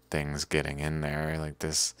like things getting in there. Like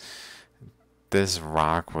this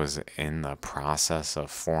rock was in the process of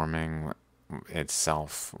forming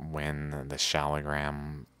itself when the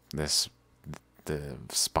shallogram, the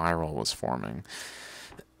spiral was forming.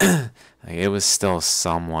 Like it was still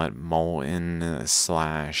somewhat molten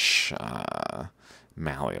slash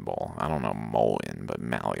malleable. I don't know molten, but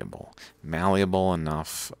malleable. Malleable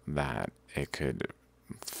enough that it could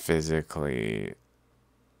physically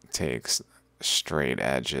take straight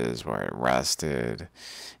edges where it rested.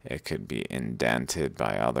 It could be indented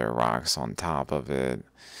by other rocks on top of it.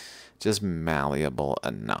 Just malleable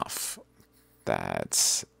enough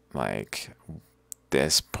that like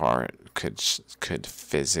this part could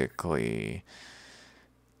physically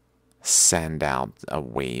send out a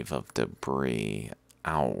wave of debris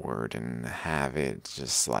outward and have it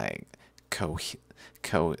just like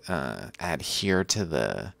adhere to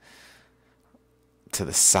the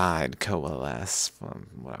side, coalesce from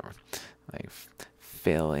whatever, like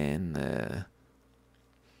fill in the.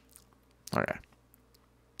 Okay,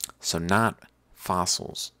 so not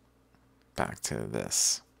fossils. Back to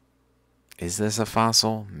this. Is this a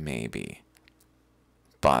fossil? Maybe,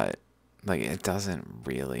 but like it doesn't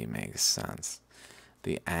really make sense.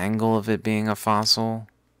 The angle of it being a fossil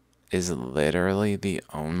is literally the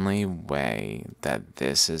only way that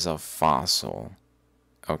this is a fossil,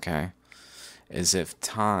 okay? Is if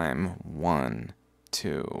time 1,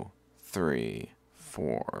 2, 3,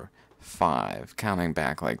 4, 5, counting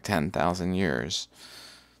back like 10,000 years,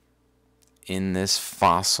 in this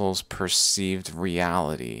fossil's perceived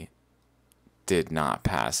reality did not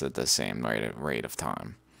pass at the same rate of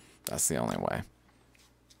time. That's the only way.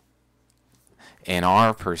 In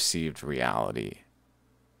our perceived reality,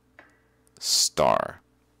 star,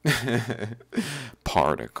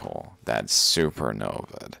 particle, that's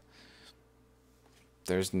supernovae,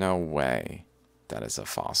 there's no way that is a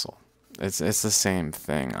fossil. It's the same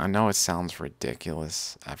thing. I know it sounds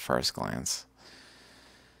ridiculous at first glance,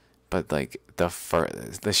 but like the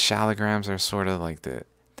shallograms are sort of like the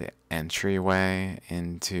entryway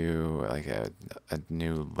into like a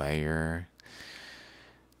new layer,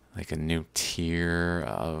 like a new tier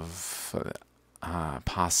of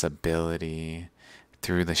possibility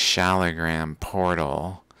through the shallogram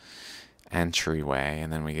portal entryway,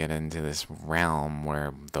 and then we get into this realm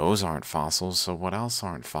where those aren't fossils. So what else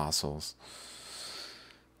aren't fossils?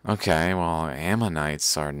 Okay, well,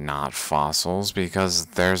 ammonites are not fossils because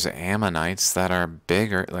there's ammonites that are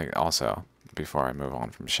bigger. Like, also, before I move on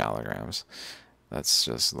from shallograms, let's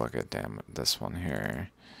just look at this one here.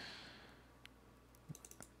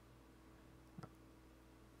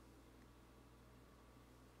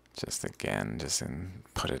 Just again,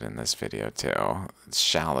 put it in this video too.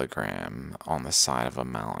 Shallogram on the side of a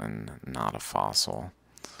mountain, not a fossil.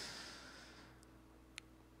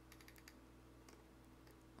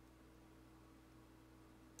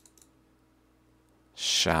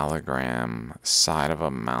 Shallogram, side of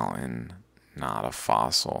a mountain, not a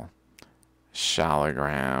fossil.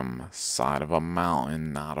 Shallogram, side of a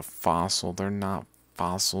mountain, not a fossil. They're not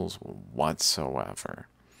fossils whatsoever.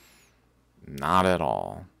 Not at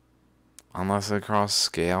all. Unless across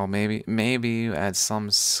scale, maybe at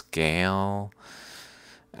some scale,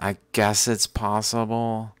 I guess it's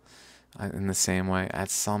possible. In the same way,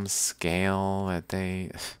 at some scale that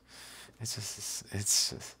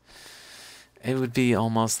it would be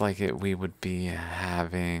almost like we would be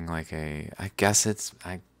having like I guess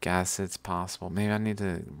it's possible. Maybe I need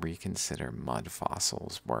to reconsider mud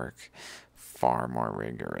fossils work far more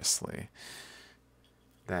rigorously.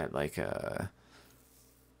 That like a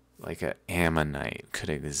ammonite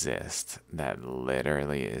could exist that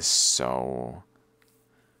literally is so.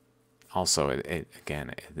 Also,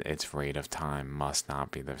 its rate of time must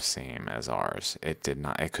not be the same as ours. It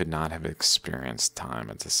could not have experienced time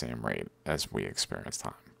at the same rate as we experience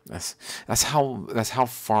time. That's how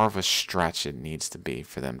far of a stretch it needs to be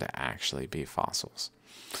for them to actually be fossils.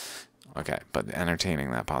 Okay, but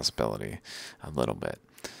entertaining that possibility a little bit,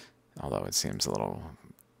 although it seems a little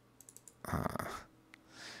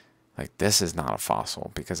like this is not a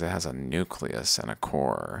fossil because it has a nucleus and a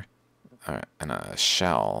core and a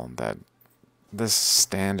shell. That this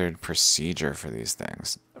standard procedure for these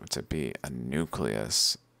things to be a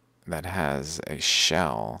nucleus that has a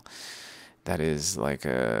shell that is like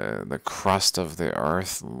the crust of the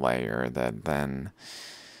earth layer that then,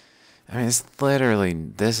 I mean, it's literally,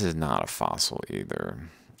 this is not a fossil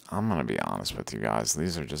either. I'm gonna be honest with you guys,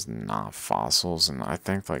 these are just not fossils, and I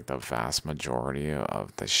think like the vast majority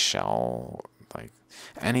of the shell, like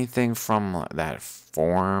anything from that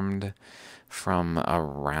formed from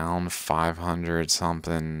around 500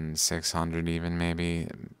 something, 600 even maybe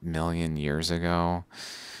million years ago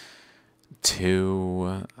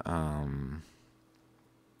to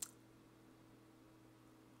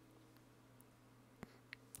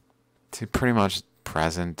pretty much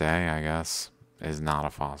present day, I guess, is not a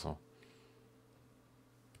fossil.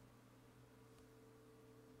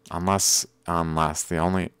 Unless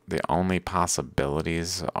the only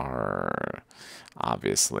possibilities are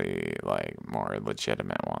obviously like more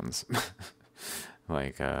legitimate ones.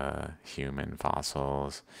 Like human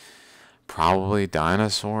fossils, probably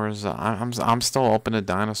dinosaurs. I'm still open to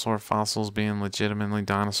dinosaur fossils being legitimately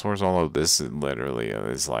dinosaurs, although this literally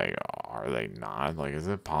is like, are they not? Like, is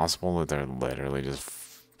it possible that they're literally just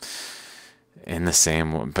in the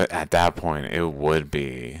same, but at that point it would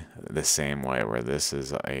be the same way where this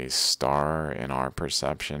is a star in our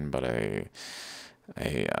perception, but a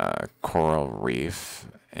coral reef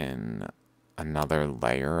in another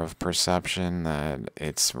layer of perception, that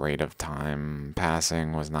its rate of time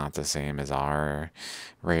passing was not the same as our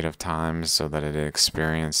rate of time, so that it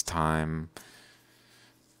experienced time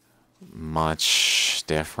much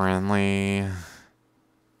differently.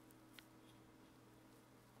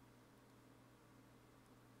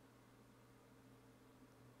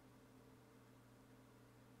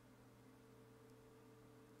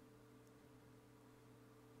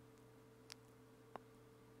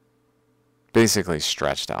 Basically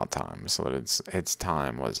stretched out time so that its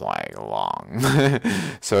time was like long.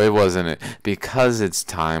 So it wasn't, because its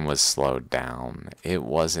time was slowed down, it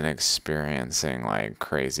wasn't experiencing like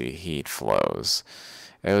crazy heat flows.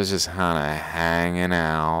 It was just kind of hanging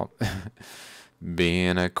out,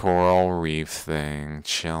 being a coral reef thing,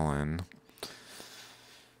 chilling.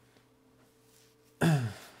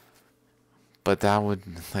 But that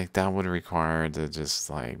would require to just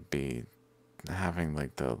like be having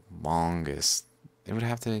like the longest, it would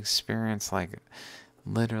have to experience like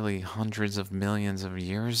literally hundreds of millions of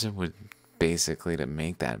years, it would basically, to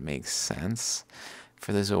make that make sense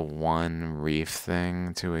for this one reef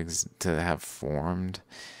thing to have formed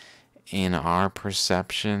in our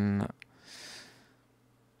perception.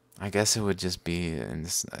 I guess it would just be in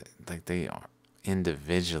this, like they are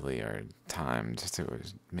individually are timed to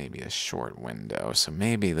maybe a short window. So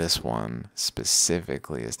maybe this one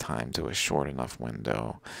specifically is timed to a short enough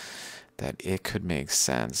window that it could make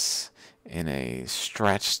sense in a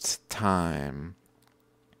stretched time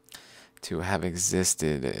to have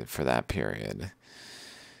existed for that period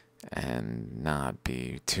and not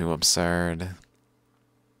be too absurd.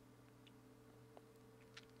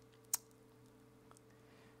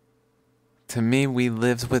 To me, we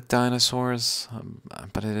lived with dinosaurs,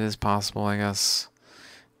 but it is possible, I guess,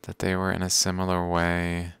 that they were in a similar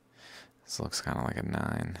way. This looks kind of like a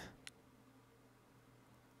 9.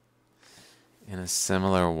 In a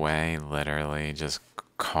similar way, literally just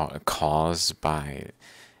caused by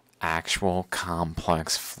actual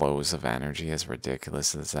complex flows of energy, as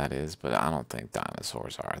ridiculous as that is, but I don't think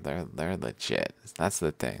dinosaurs are. They're legit. That's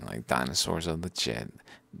the thing. Like, dinosaurs are legit.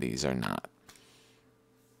 These are not.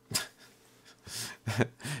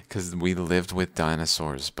 Because we lived with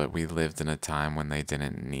dinosaurs, but we lived in a time when they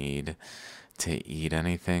didn't need to eat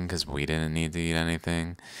anything because we didn't need to eat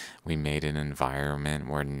anything. We made an environment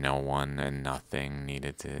where no one and nothing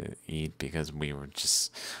needed to eat because we were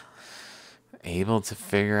just able to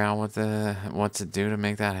figure out what to do to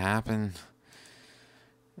make that happen.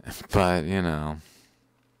 But, you know,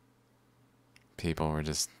 people were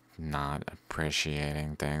just not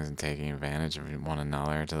appreciating things and taking advantage of one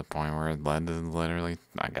another to the point where it led to literally,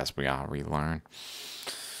 I guess we gotta relearn.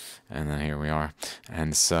 And then here we are.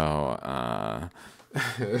 And so, I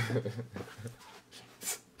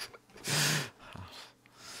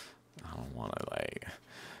don't want to, like,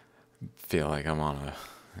 feel like I'm on a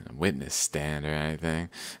witness stand or anything.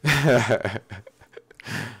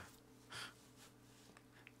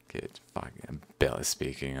 Get fucking Bill.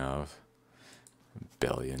 Speaking of $1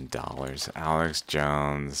 billion, Alex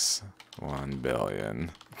Jones, 1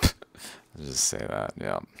 billion. I'll just say that.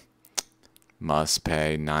 Yep. Must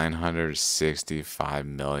pay $965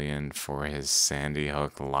 million for his Sandy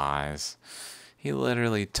Hook lies. He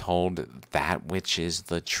literally told that which is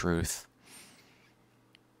the truth.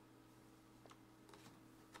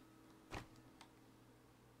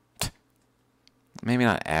 Maybe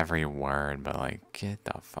not every word, but like, get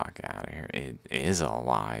the fuck out of here. It is a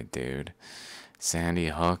lie, dude. Sandy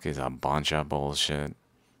Hook is a bunch of bullshit.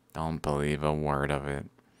 Don't believe a word of it.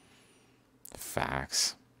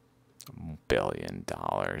 Facts. $1 billion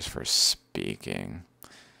for speaking.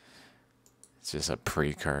 It's just a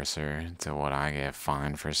precursor to what I get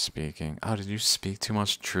fined for speaking. Oh, did you speak too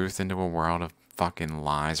much truth into a world of fucking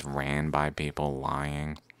lies ran by people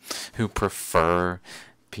lying? Who prefer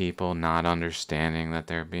people not understanding that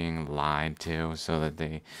they're being lied to so that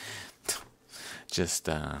they just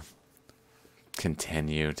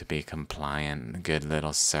continue to be compliant, good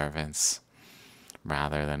little servants,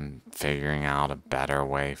 rather than figuring out a better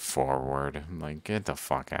way forward. Like, get the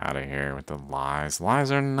fuck out of here with the lies.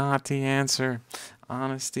 Lies are not the answer.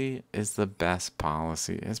 Honesty is the best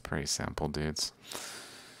policy. It's pretty simple, dudes.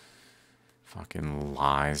 Fucking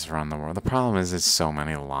lies run the world. The problem is it's so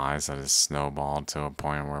many lies that it's snowballed to a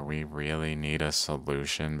point where we really need a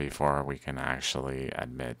solution before we can actually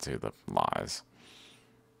admit to the lies.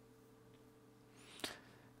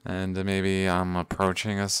 And maybe I'm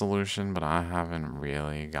approaching a solution, but I haven't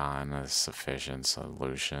really gotten a sufficient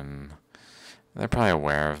solution. They're probably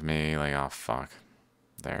aware of me, like, oh fuck,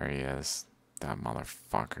 there he is, that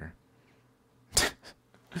motherfucker.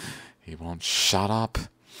 He won't shut up.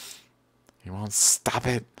 He won't stop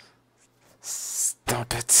it.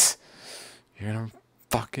 Stop it. You're gonna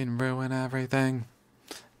fucking ruin everything.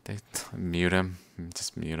 They mute him.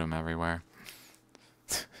 Just mute him everywhere.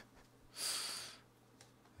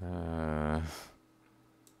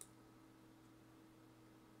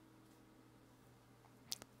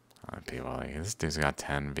 People are like, this dude's got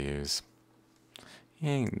 10 views. He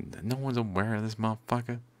ain't, no one's aware of this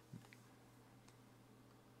motherfucker.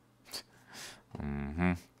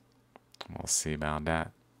 We'll see about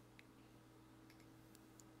that.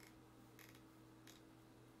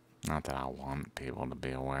 Not that I want people to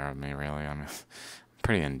be aware of me, really. I'm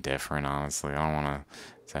pretty indifferent, honestly. I don't want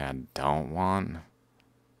to say I don't want. I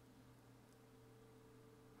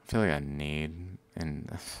feel like I need,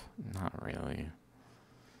 and not really.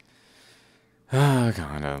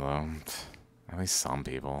 Kind of, though. At least some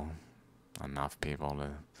people. Enough people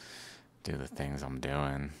to do the things I'm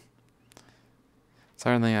doing.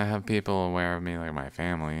 Certainly I have people aware of me, like my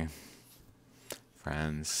family,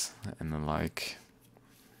 friends, and the like.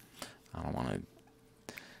 I don't want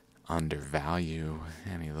to undervalue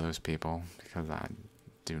any of those people, because I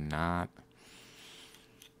do not.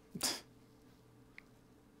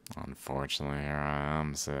 Unfortunately, here I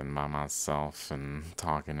am sitting by myself and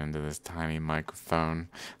talking into this tiny microphone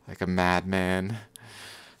like a madman.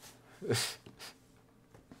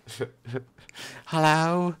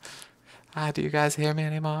 Hello? Do you guys hear me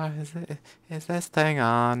anymore? Is this thing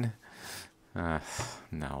on? No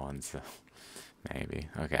one's. Maybe.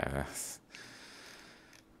 Okay.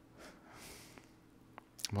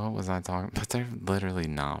 What was I talking? But they're literally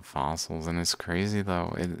not fossils, and it's crazy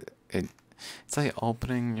though. It's like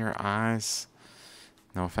opening your eyes.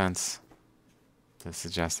 No offense to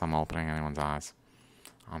suggest I'm opening anyone's eyes.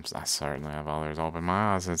 I certainly have others open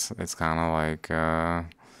my eyes. It's kind of like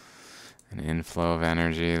An inflow of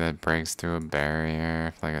energy that breaks through a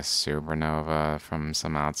barrier, like a supernova from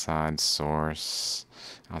some outside source,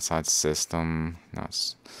 outside system. No,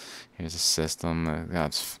 here's a system.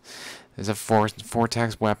 There's a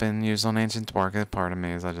vortex weapon used on ancient Dwarka. Pardon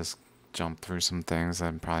me as I just jump through some things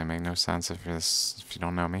that probably make no sense if you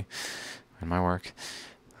don't know me and my work.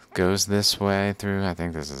 Goes this way through, I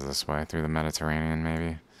think this is this way, through the Mediterranean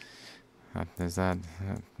maybe. Is that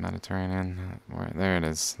Mediterranean? There it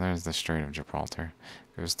is. There's the Strait of Gibraltar.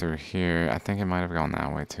 Goes through here. I think it might have gone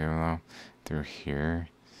that way too, though. Through here.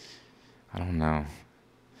 I don't know.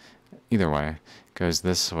 Either way. Goes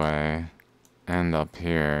this way. And up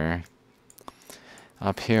here.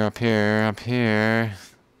 Up here, up here, up here.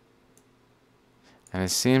 And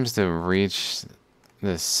it seems to reach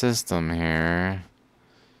this system here.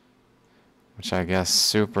 Which I guess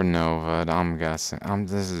supernova, I'm guessing.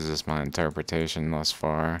 This is just my interpretation thus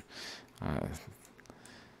far.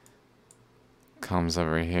 Comes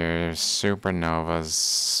over here.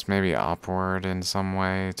 Supernovas, maybe upward in some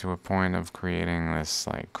way to a point of creating this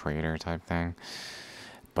like crater type thing.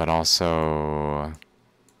 But also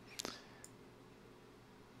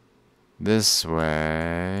this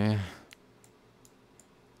way.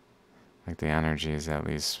 Like the energy is at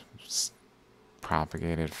least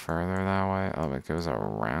propagated further that way. Oh, it goes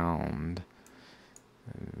around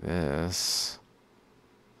this.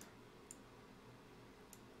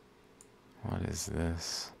 What is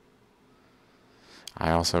this?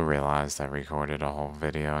 I also realized I recorded a whole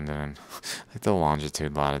video and didn't, like the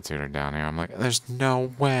longitude, latitude are down here. I'm like, there's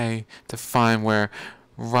no way to find where,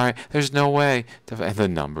 right, there's no way to, and the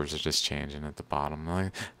numbers are just changing at the bottom.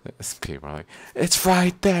 Like, people are like, it's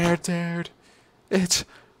right there, dude. It's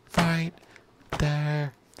right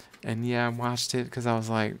there. And yeah, I watched it because I was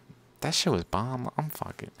like, that shit was bomb.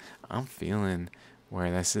 I'm feeling where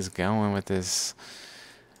this is going with this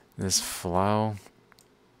flow.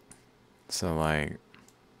 So like,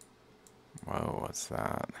 whoa, what's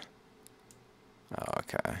that? Oh,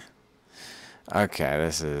 okay. Okay,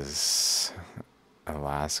 this is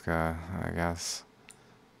Alaska, I guess,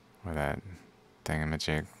 where that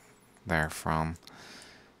thingamajig they're from.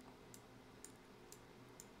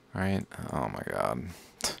 Right? Oh my god.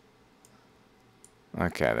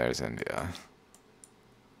 Okay, there's India.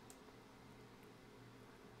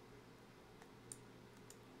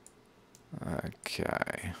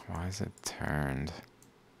 Okay, why is it turned?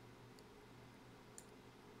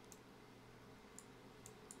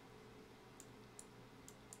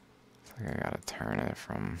 It's like I gotta turn it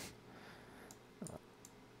from...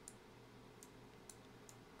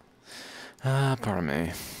 pardon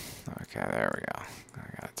me. Okay, there we go.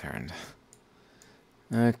 I got it turned.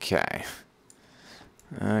 Okay.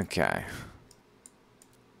 Okay.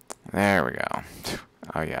 There we go.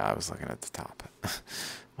 Oh yeah, I was looking at the top.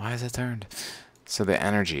 Why is it turned? So the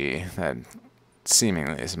energy that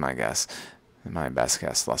seemingly is my guess, my best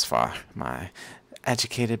guess thus far, my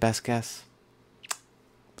educated best guess,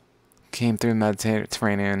 came through the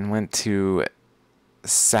Mediterranean, went to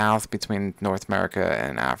south between North America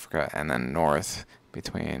and Africa, and then north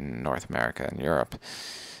between North America and Europe,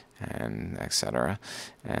 and etc.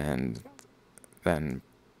 And then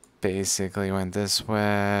basically went this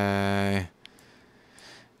way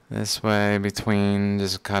between,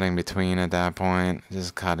 just cutting between at that point,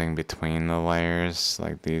 just cutting between the layers,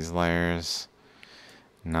 like these layers,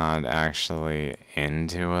 not actually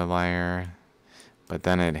into a layer, but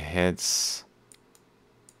then it hits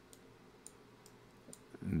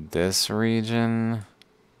this region.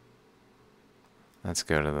 Let's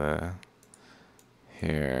go to the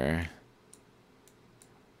here.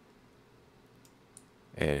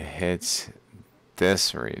 It hits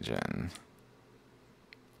this region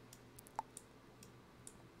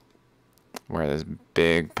where this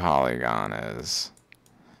big polygon is.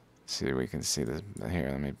 See, we can see this here.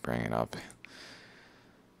 Let me bring it up.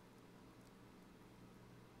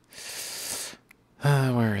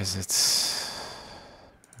 Where is it?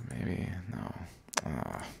 Maybe, no.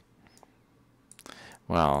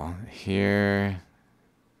 Well, here,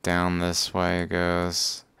 down this way it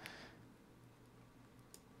goes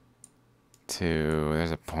to,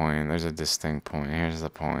 there's a point, there's a distinct point. Here's the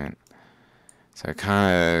point. So it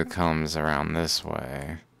kind of comes around this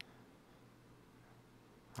way,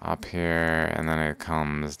 up here, and then it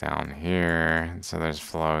comes down here. So there's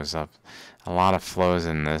flows up, a lot of flows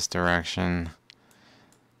in this direction.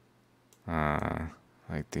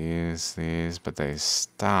 Like these, but they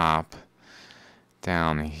stop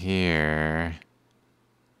down here,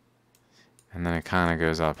 and then it kind of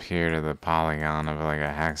goes up here to the polygon of like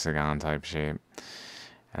a hexagon type shape,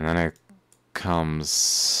 and then it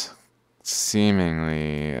comes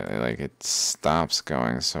seemingly like it stops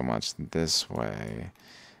going so much this way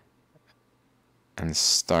and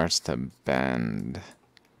starts to bend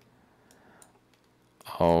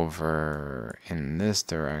over in this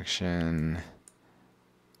direction.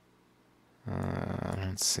 I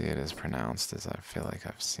don't see it as pronounced as I feel like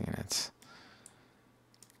I've seen it.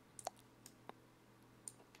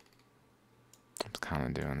 It's kind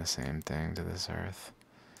of doing the same thing to this Earth.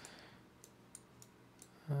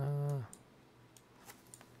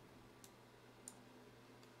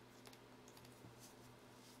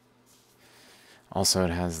 Also,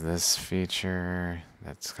 it has this feature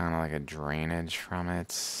that's kind of like a drainage from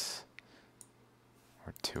it.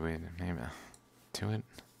 Or to it, maybe. To it?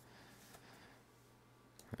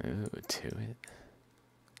 Ooh, to it?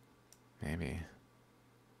 Maybe.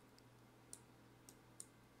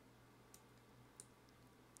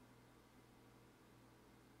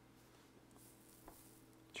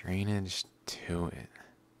 Drainage to it.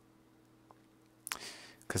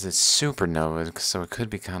 Because it's supernova, so it could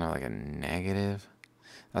be kind of like a negative.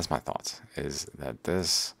 That's my thoughts, is that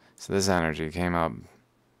this energy came up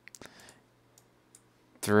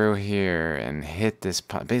through here and hit this,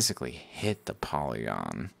 basically hit the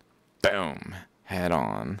polygon. Boom. Head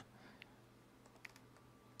on.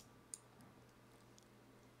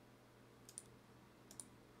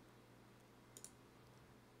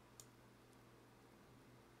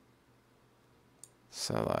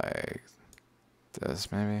 So like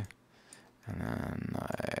this maybe, and then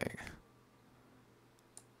like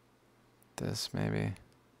this maybe.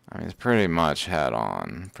 I mean, it's pretty much head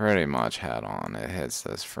on. Pretty much head on. It hits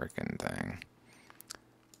this freaking thing.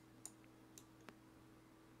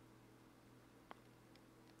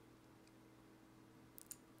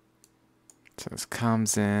 So this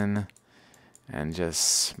comes in and just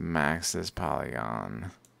smacks this polygon.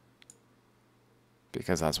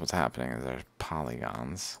 Because that's what's happening, is there's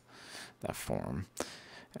polygons that form.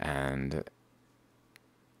 And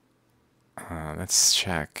let's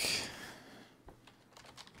check.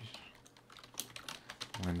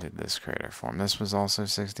 When did this crater form? This was also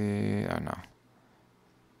 60, oh no.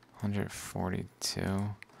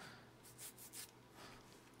 142.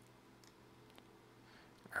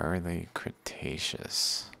 Early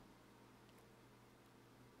Cretaceous.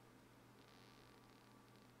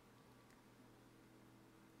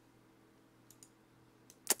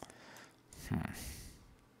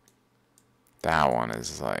 That one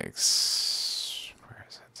is like, where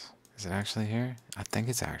is it? Is it actually here? I think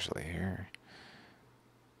it's actually here.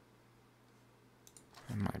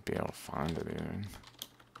 I might be able to find it even.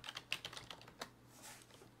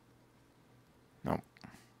 Nope.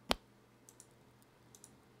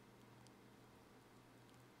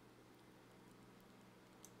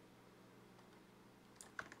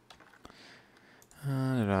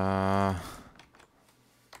 Ta-da.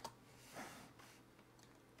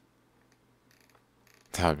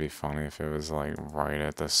 That would be funny if it was like right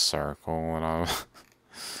at the circle and I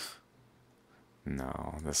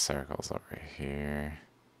No, the circle's over here.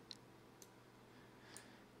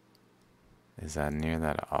 Is that near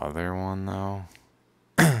that other one though?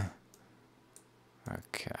 Okay.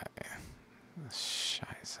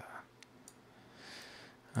 Scheiße.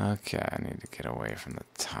 Okay, I need to get away from the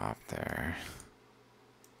top there.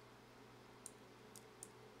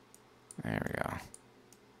 There we go.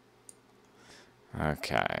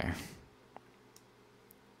 Okay.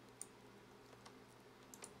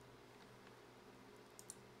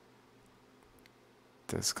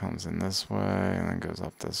 This comes in this way and then goes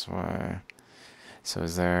up this way. So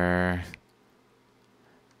is there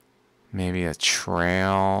maybe a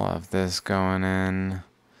trail of this going in?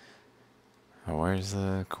 Oh, where's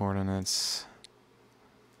the coordinates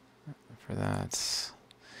for that?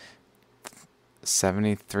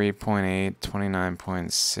 73.8,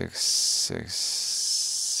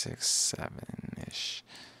 29.6667-ish.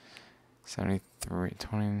 73,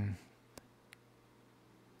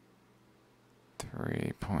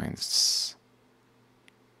 23 points.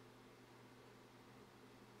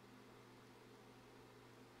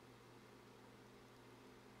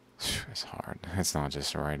 It's hard. It's not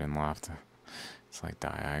just right and left. It's like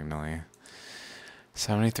diagonally.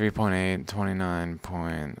 73.8,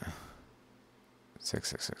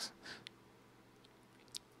 29.666.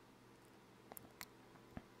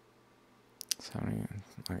 70,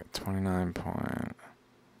 like 29 point.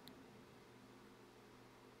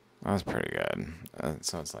 That's pretty good.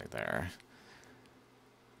 So it's like there.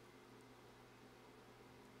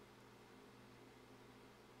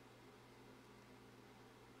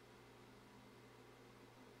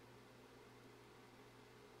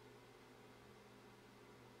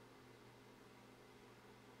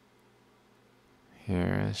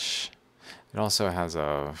 Here-ish. It also has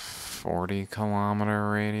a 40-kilometer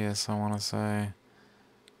radius, I want to say.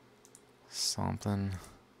 Something.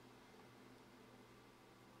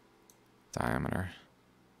 Diameter.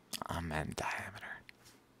 I meant diameter.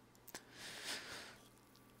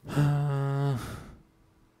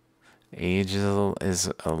 Age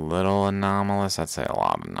is a little anomalous. I'd say a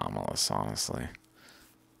lot anomalous, honestly.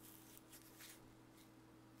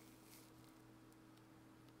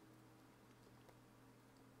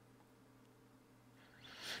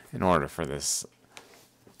 In order for this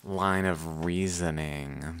line of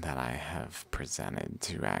reasoning that I have presented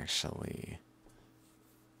to actually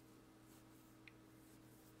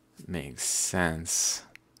make sense,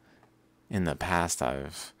 in the past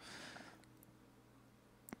I've...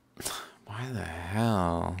 Why the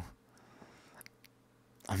hell?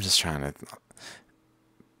 I'm just trying to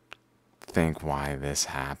think why this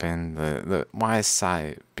happened. Why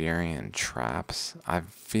Siberian traps? I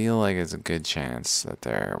feel like it's a good chance that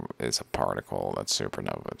there is a particle that's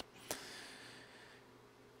supernova,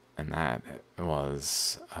 and that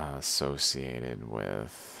was associated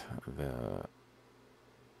with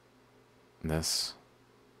this,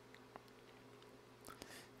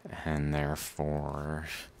 and therefore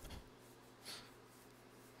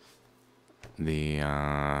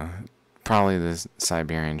probably the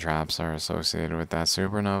Siberian traps are associated with that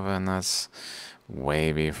supernova, and that's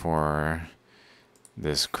way before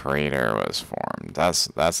this crater was formed. That's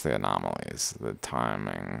the anomalies, the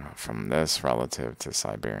timing from this relative to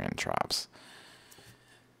Siberian traps.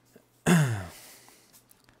 And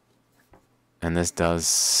this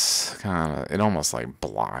does kind of, it almost like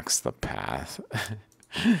blocks the path.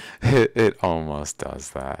 It almost does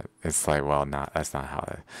that. It's like, well, that's not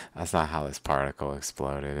how this particle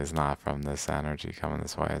exploded. It's not from this energy coming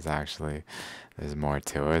this way. It's actually, there's more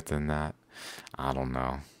to it than that. I don't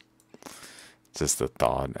know. Just a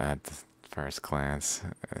thought at first glance.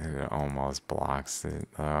 It almost blocks it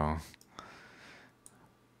though.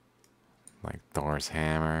 Like Thor's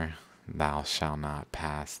hammer, thou shalt not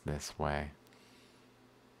pass this way.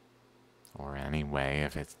 Or any way,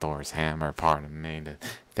 if it's Thor's hammer, pardon me to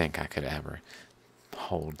think I could ever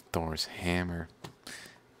hold Thor's hammer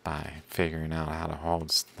by figuring out how to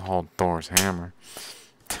hold Thor's hammer.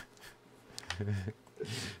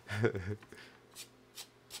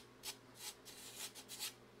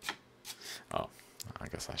 Oh, I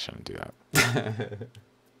guess I shouldn't do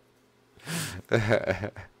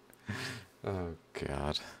that. Oh,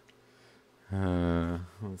 God.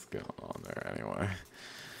 What's going on there anyway?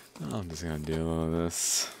 I'm just gonna do all of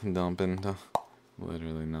this dumping to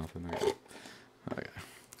literally nothing. Okay,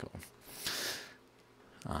 cool.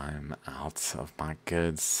 I'm out of my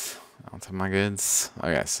goods.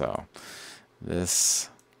 Okay, so this.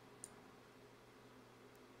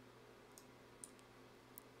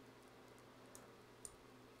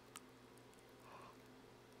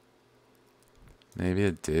 Maybe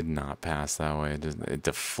it did not pass that way. It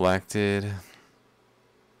deflected.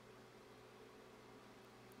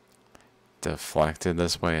 Deflected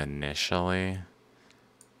this way initially,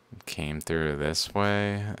 came through this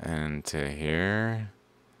way and to here,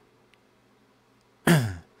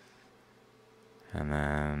 and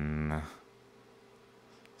then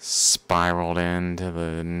spiraled into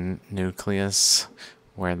the nucleus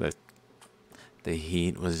where the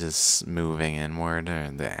heat was just moving inward, or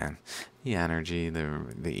the energy,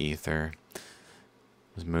 the ether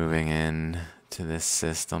was moving in to this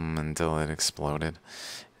system until it exploded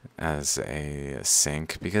as a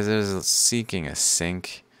sink, because it was seeking a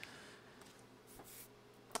sink.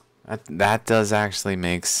 That does actually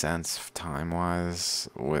make sense time-wise.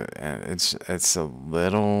 It's a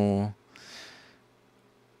little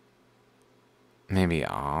maybe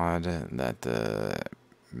odd that the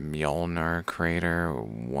Mjolnir crater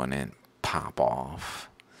wouldn't pop off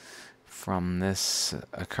from this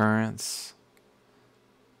occurrence.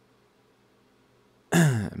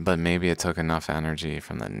 But maybe it took enough energy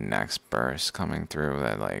from the next burst coming through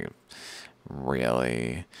that like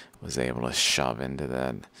really was able to shove into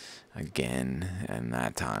that again, and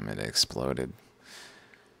that time it exploded.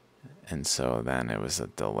 And so then it was a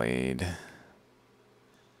delayed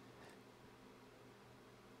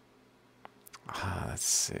let's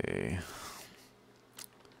see,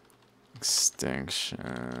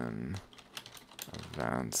 extinction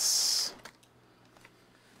events.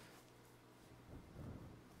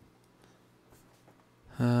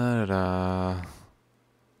 Ta-da.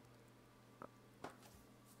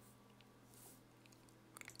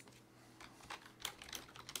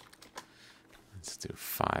 Let's do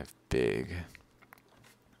 5 big.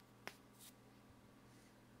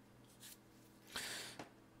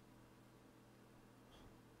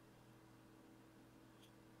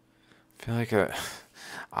 like a.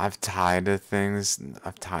 I've tied to things.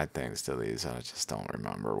 I've tied things to these. I just don't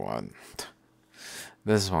remember what.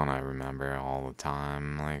 This one I remember all the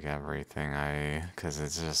time, like everything because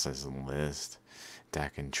it's just this list.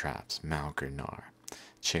 Deck and Traps, Malkernar,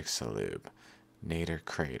 Chicxulub, Nader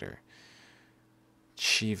Crater,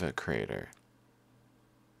 Shiva Crater,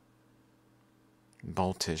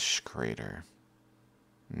 Baltish Crater,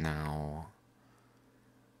 now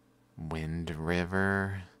Wind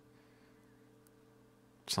River,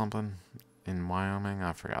 something in Wyoming.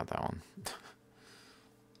 I forgot that one.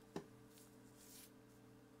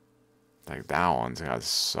 Like that one's got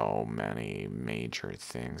so many major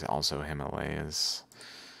things. Also, Himalayas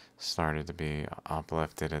started to be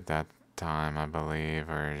uplifted at that time, I believe,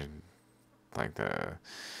 or like the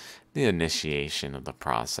initiation of the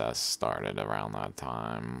process started around that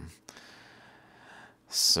time.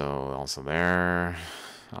 So also there,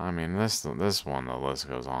 I mean this one, the list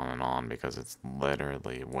goes on and on because it's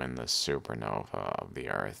literally when the supernova of the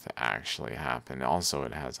Earth actually happened. Also,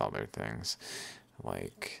 it has other things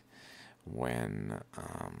like when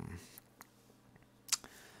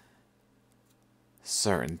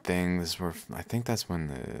certain things were, I think that's when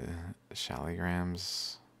the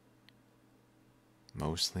Shaligrams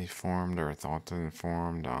mostly formed or thought to have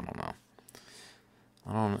formed. I don't know.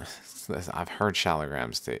 I've heard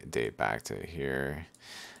Shaligrams date back to here.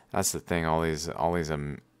 That's the thing. All these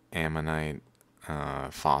ammonite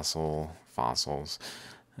fossils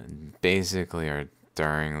basically are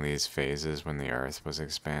during these phases when the Earth was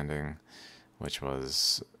expanding, which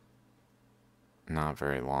was not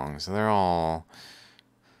very long. So they're all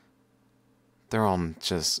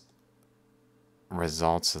just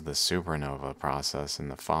results of the supernova process in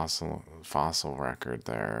the fossil record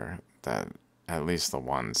there, that at least the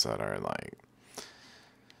ones that are like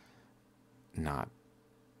not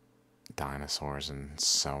dinosaurs and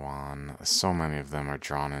so on, so many of them are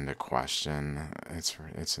drawn into question.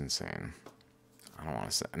 It's insane. I don't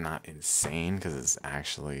want to say not insane because it's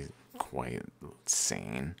actually quite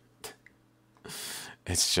sane.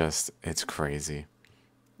 It's crazy.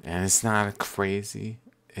 And it's not crazy.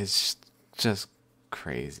 It's just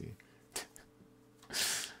crazy.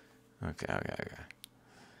 Okay.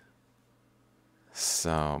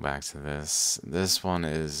 So back to this. This one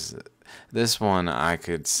I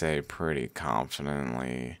could say pretty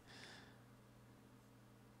confidently.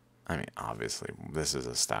 I mean, obviously, this is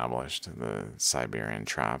established. The Siberian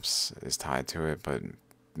traps is tied to it, but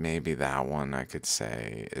maybe that one I could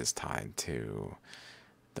say is tied to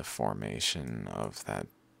the formation of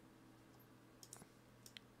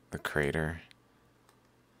the crater.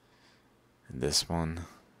 This one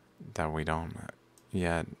that we don't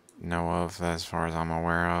yet know of, as far as I'm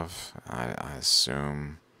aware of, I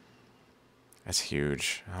assume it's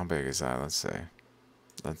huge. How big is that? Let's say.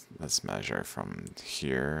 Let's measure from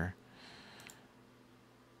here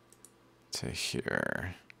to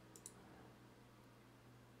here.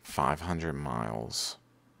 500 miles.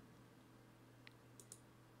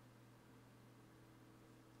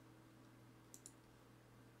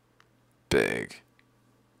 Big.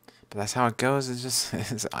 But that's how it goes.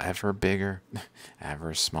 It's ever bigger,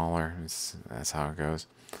 ever smaller. That's how it goes.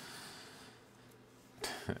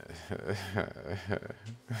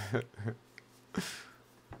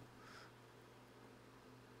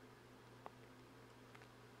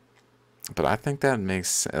 But I think that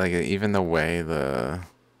makes, like, even the way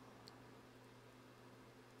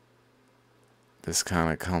this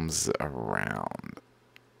kind of comes around.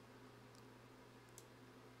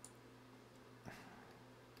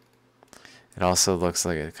 It also looks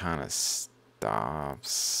like it kind of stops.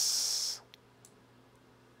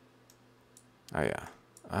 Oh yeah.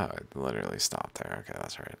 Oh, it literally stopped there. Okay,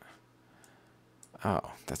 that's right.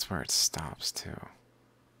 Oh, that's where it stops too.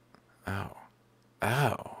 Oh.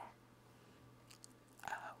 Oh.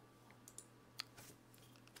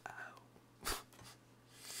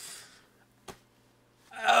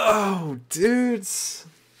 Oh, dudes.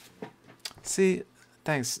 See,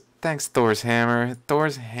 thanks, Thor's hammer.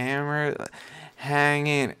 Thor's hammer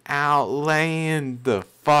hanging out, laying the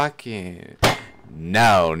fucking.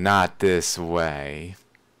 No, not this way.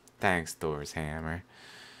 Thanks, Thor's hammer.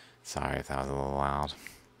 Sorry if that was a little loud.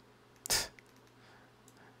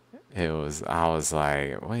 I was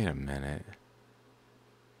like, wait a minute.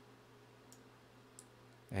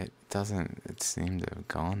 It seemed to have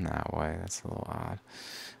gone that way. That's a little odd.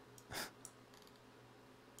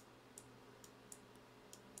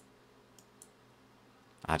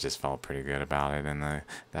 I just felt pretty good about it, and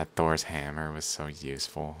that Thor's hammer was so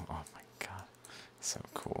useful. Oh my god, so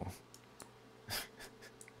cool.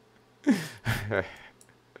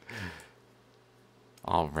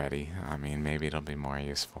 already. I mean, maybe it'll be more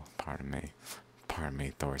useful. Pardon me,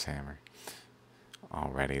 Thor's hammer.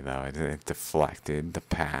 Already though, it deflected the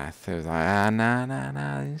path. It was like, ah, nah, nah,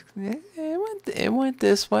 nah. It went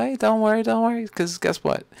this way. Don't worry, don't worry. Cause guess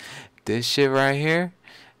what? This shit right here,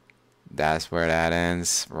 that's where that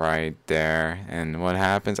ends, right there. And what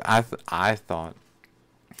happens? I thought.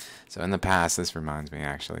 So in the past, this reminds me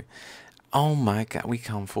actually. Oh my God, we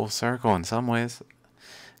come full circle in some ways.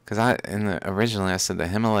 Cause originally I said the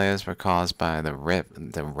Himalayas were caused by the rip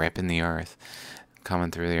in the earth,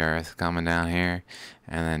 coming through the earth, coming down here,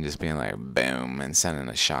 and then just being like boom and sending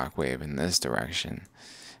a shockwave in this direction.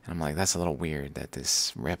 And I'm like, that's a little weird that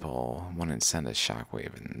this ripple wouldn't send a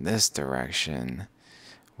shockwave in this direction.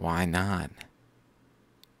 Why not?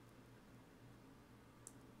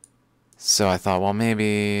 So I thought, well,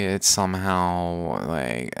 maybe it's somehow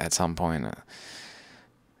like at some point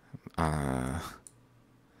uh,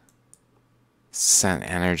 sent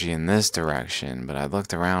energy in this direction. But I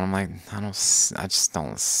looked around, I'm like, I just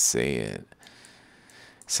don't see it.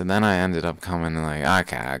 So then I ended up coming like,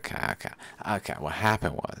 okay. What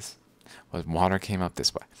happened was water came up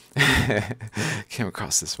this way, came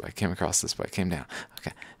across this way, came across this way, came down.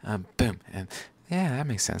 Okay, boom, and yeah, that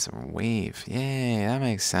makes sense. A wave, yeah, that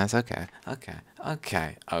makes sense. Okay.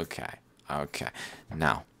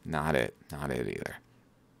 No, not it either.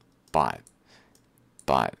 But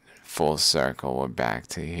full circle, we're back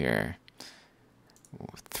to here.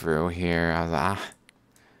 Through here, I was like,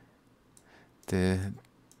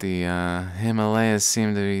 the Himalayas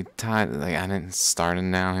seem to be tied. Like I didn't start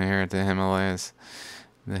down here at the Himalayas.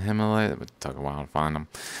 The Himalayas, it took a while to find them.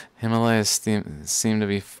 Himalayas seem to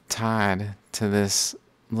be tied to this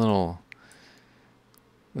little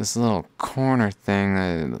corner thing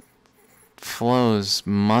that flows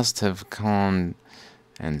must have gone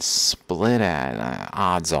and split at.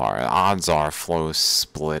 Odds are flows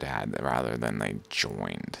split at rather than they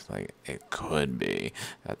joined. Like it could be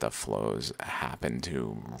that the flows happen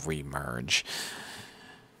to remerge.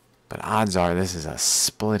 But odds are this is a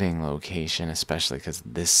splitting location, especially because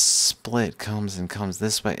this split comes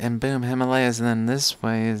this way, and boom, Himalayas, and then this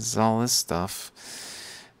way is all this stuff.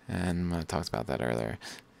 And I talked about that earlier.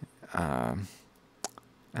 And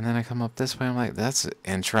then I come up this way, I'm like, that's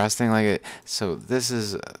interesting. So this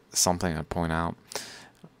is something I point out.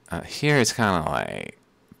 Here it's kind of like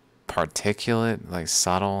particulate, like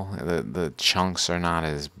subtle. The chunks are not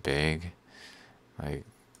as big. Like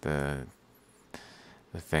the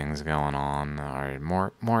things going on are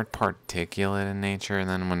more particulate in nature, and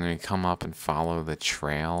then when we come up and follow the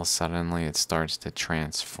trail, suddenly it starts to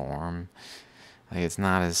transform. Like it's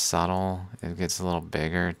not as subtle. It gets a little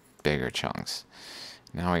bigger chunks.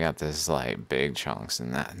 Now we got this like big chunks,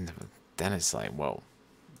 and then it's like, whoa,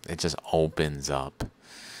 it just opens up.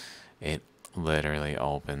 It literally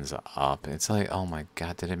opens up. It's like, oh my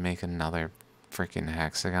God, did it make another freaking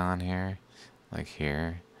hexagon here? Like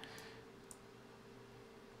here?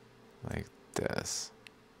 Like this.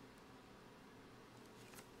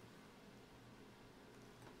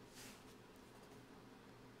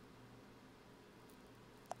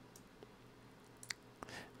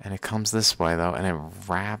 And it comes this way though,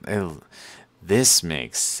 and this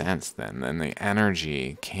makes sense then. Then the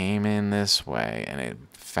energy came in this way, and it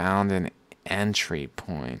found an entry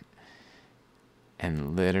point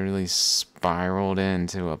and literally spiraled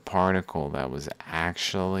into a particle that was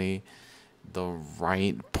actually the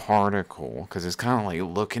right particle, because it's kind of like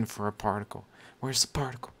looking for a particle. Where's the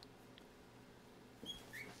particle?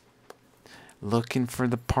 Looking for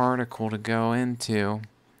the particle to go into,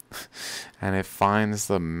 and it finds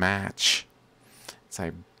the match. It's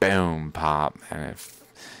like boom, pop, and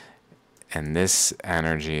this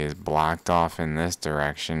energy is blocked off in this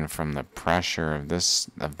direction from the pressure of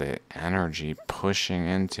the energy pushing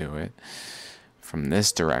into it from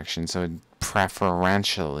this direction. So it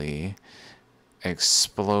preferentially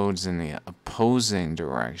explodes in the opposing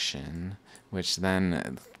direction, which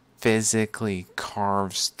then physically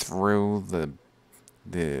carves through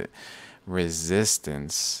the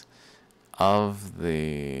resistance of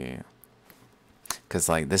the, because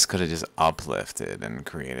like this could have just uplifted and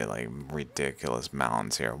created like ridiculous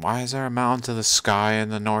mountains here. Why is there a mountain to the sky in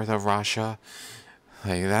the north of Russia?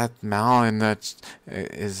 Like that mountain that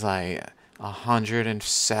is like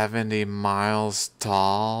 170 miles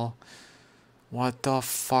tall. What the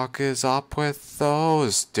fuck is up with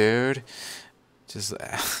those, dude? Just,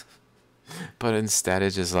 but instead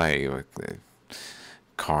it just like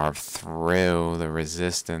carved through the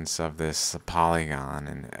resistance of this polygon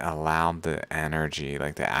and allowed the energy,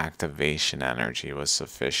 like the activation energy was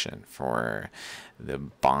sufficient for the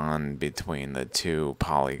bond between the two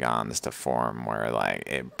polygons to form, where like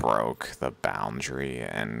it broke the boundary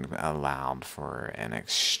and allowed for an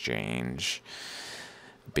exchange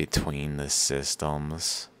between the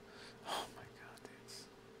systems. Oh my god,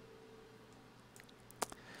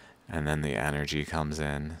 dude. And then the energy comes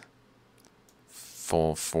in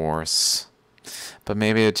full force. But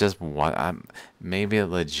maybe it just maybe it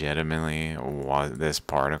legitimately was this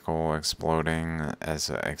particle exploding as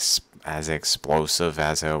explosive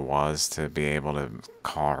as it was to be able to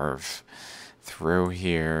carve through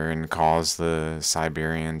here and cause the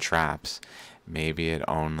Siberian traps. Maybe it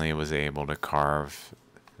only was able to carve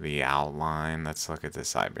the outline. Let's look at the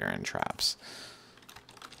Siberian traps.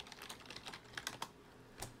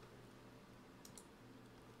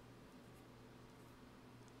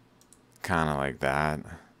 Kind of like that.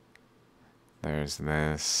 There's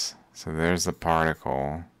this. So there's the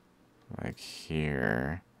particle, like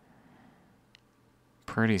here.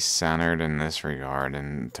 Pretty centered in this regard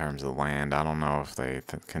in terms of land. I don't know if they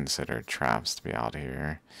consider traps to be out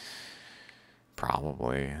here.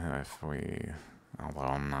 Probably, if we, although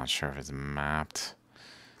I'm not sure if it's mapped.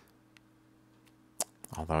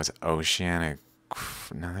 Although it's oceanic,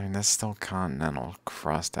 no, I mean, that's still continental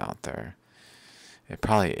crust out there. It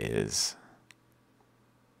probably is.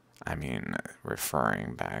 I mean,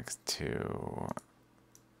 referring back to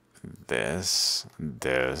this,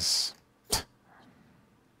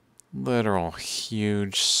 literal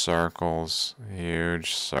huge circles,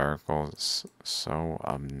 so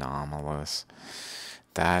anomalous.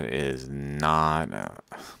 That is not.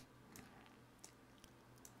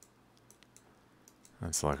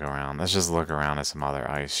 Let's look around. Let's just look around at some other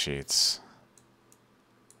ice sheets.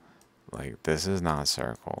 Like, this is not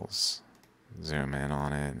circles. Zoom in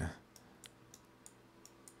on it.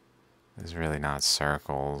 It's really not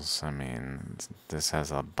circles. I mean, this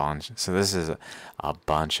has a bunch. So this is a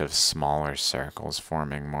bunch of smaller circles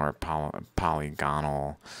forming more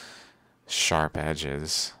polygonal, sharp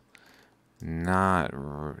edges. Not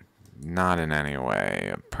in any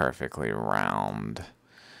way perfectly round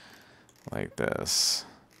like this.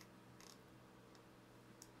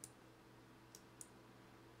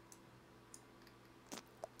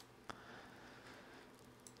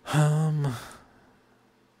 I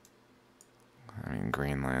mean,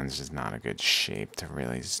 Greenland's just not a good shape to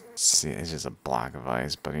really see. It's just a block of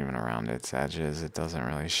ice, but even around its edges, it doesn't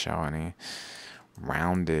really show any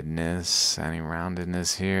roundedness. Any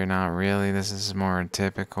roundedness here? Not really. This is more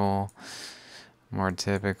typical. More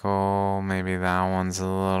typical. Maybe that one's a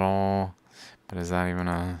little. But is that even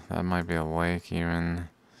a... That might be a lake, even.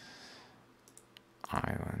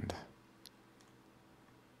 Island.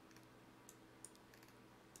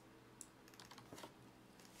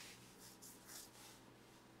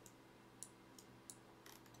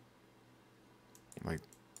 Like,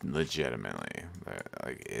 legitimately,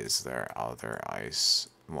 like, is there other ice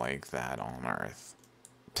like that on Earth?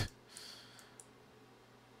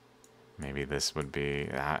 Maybe this would be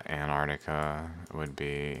Antarctica. Would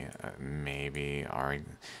be maybe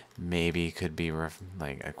could be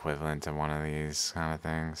like equivalent to one of these kind of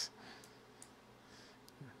things.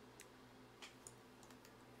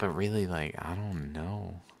 But really, like, I don't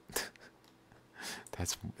know.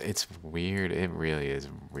 It's weird. It really is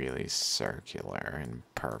really circular and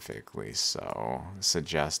perfectly so.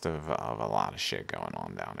 Suggestive of a lot of shit going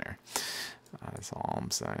on down here. That's all I'm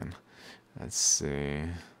saying. Let's see.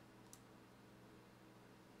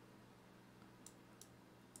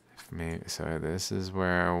 So this is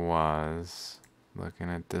where it was. Looking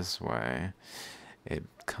at this way. It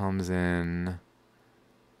comes in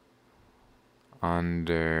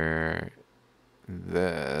under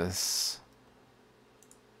this.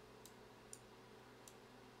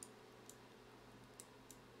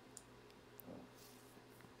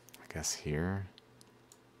 I guess here.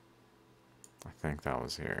 I think that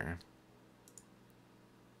was here.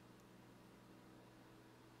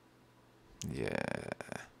 Yeah.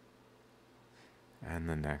 And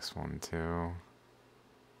the next one too. Or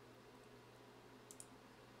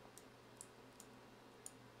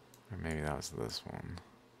maybe that was this one.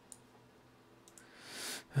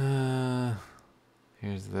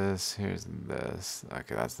 Here's this, here's this.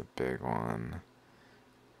 Okay, that's the big one.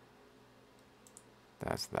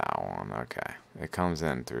 That's that one, okay. It comes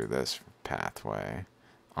in through this pathway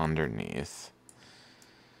underneath.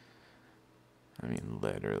 I mean,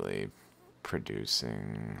 literally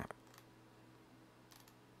producing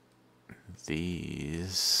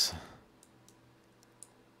these.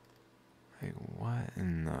 Like, what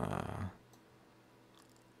in the...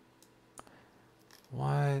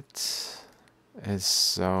 What is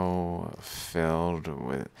so filled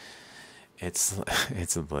with... It's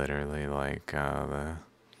literally like the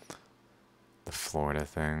Florida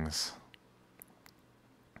things.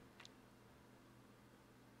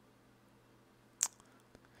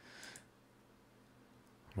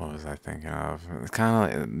 What was I thinking of? It's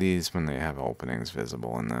kind of like these when they have openings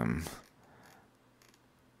visible in them.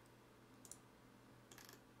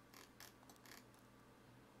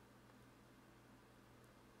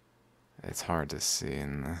 It's hard to see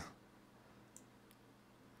in the...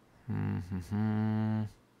 I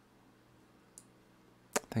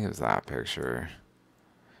think it was that picture.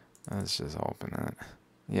 Let's just open it.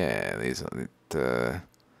 Yeah, these are the...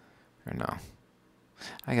 Or no.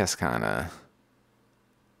 I guess kind of...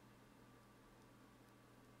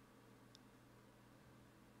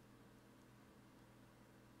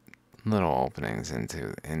 Little openings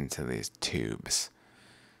into these tubes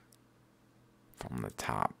from the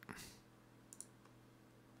top.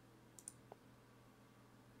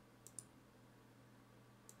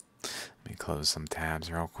 Let me close some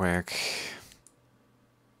tabs real quick.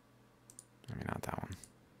 Maybe not that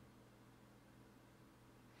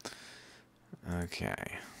one.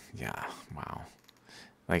 Okay. Yeah, wow.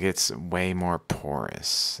 Like, it's way more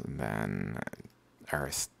porous than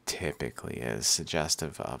Earth typically is,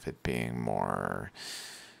 suggestive of it being more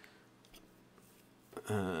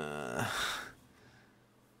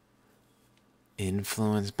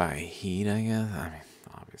influenced by heat, I guess. I mean,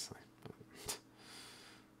 obviously. But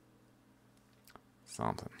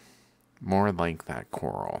something. More like that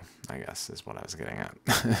coral, I guess, is what I was getting at.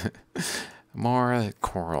 More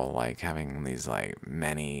coral, like having these, like,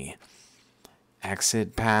 many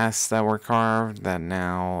exit paths that were carved that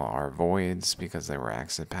now are voids because they were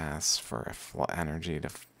exit paths for energy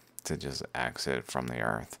to just exit from the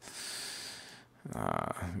earth,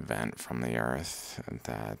 vent from the earth.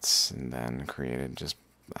 That's and then created just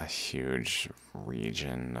a huge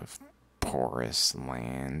region of porous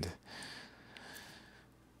land,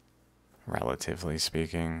 relatively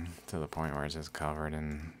speaking, to the point where it's just covered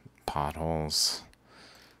in potholes.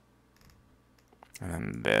 And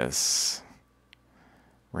then this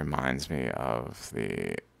reminds me of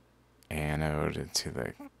the anode to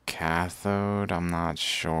the cathode. I'm not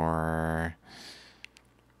sure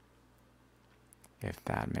if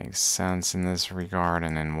that makes sense in this regard,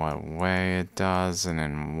 and in what way it does, and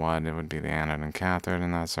in what it would be the anode and cathode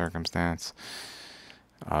in that circumstance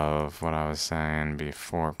of what I was saying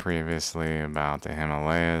before previously about the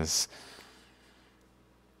Himalayas,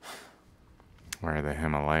 where the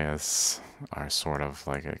Himalayas are sort of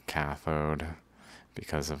like a cathode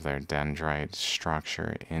because of their dendrite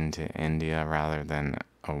structure into India rather than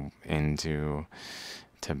into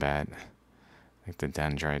Tibet. Like the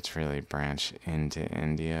dendrites really branch into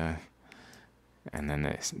India, and then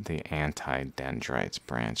the anti-dendrites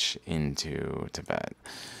branch into Tibet.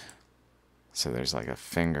 So there's like a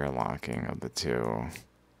finger locking of the two.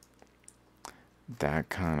 That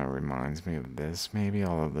kind of reminds me of this, maybe,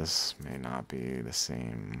 although this may not be the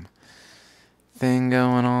same thing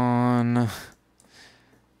going on.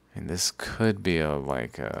 And this could be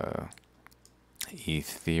like a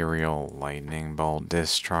ethereal lightning bolt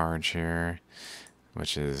discharge here,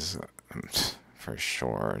 which is for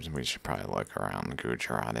sure. We should probably look around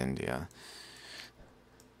Gujarat, India.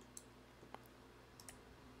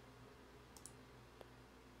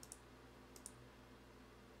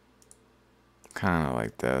 Kind of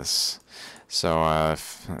like this. So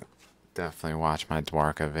definitely watch my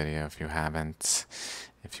Dwarka video if you haven't.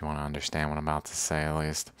 If you want to understand what I'm about to say, at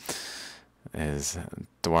least, is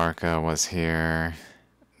Dwarka was here,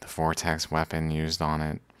 the vortex weapon used on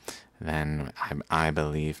it, then I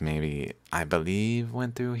believe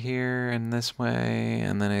went through here in this way,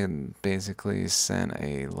 and then it basically sent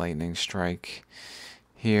a lightning strike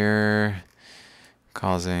here,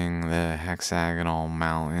 causing the hexagonal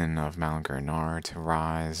mountain of Mount Gurnar to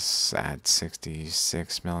rise at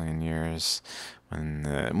 66 million years.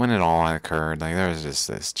 When it all occurred, like there was just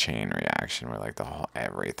this chain reaction where like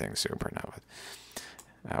everything supernova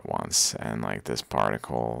at once, and like this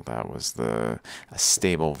particle that was a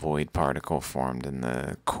stable void particle formed in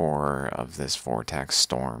the core of this vortex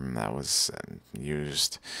storm that was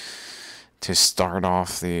used to start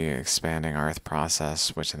off the expanding Earth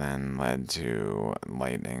process, which then led to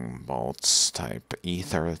lightning bolts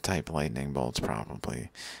ether type lightning bolts, probably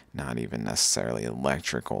not even necessarily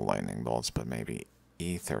electrical lightning bolts, but maybe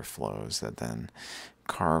ether flows that then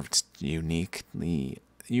carved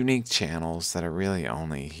unique channels that are really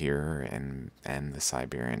only here and the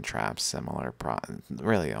Siberian traps,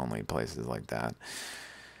 really only places like that.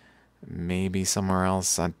 Maybe somewhere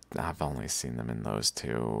else. I've only seen them in those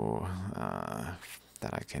two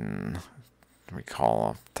that I can recall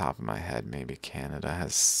off the top of my head. Maybe Canada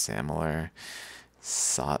has similar,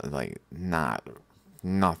 like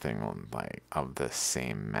nothing like of the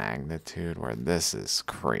same magnitude. Where this is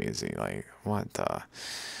crazy. Like what the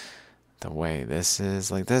way this is.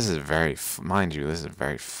 Like this is very, mind you, this is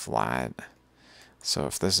very flat. So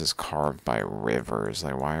if this is carved by rivers,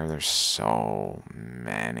 like why are there so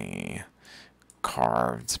many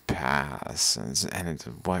carved paths? And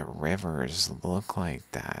what rivers look like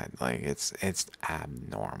that? Like it's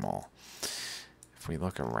abnormal. If we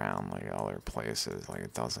look around like other places, like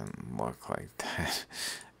it doesn't look like that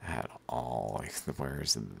at all. Like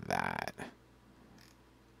where's that?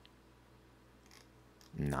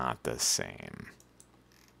 Not the same.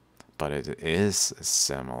 But it is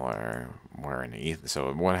similar where an ether.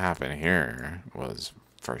 So what happened here was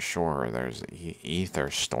for sure there's ether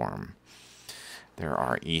storm. There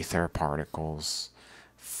are ether particles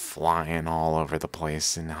flying all over the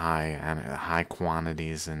place in high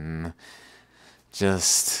quantities and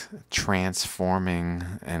just transforming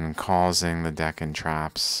and causing the Deccan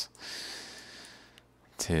traps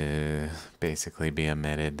to basically be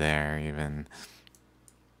emitted there even.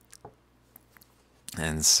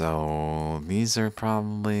 And so these are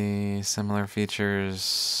probably similar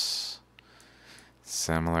features,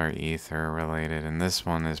 similar ether related, and this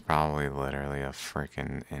one is probably literally a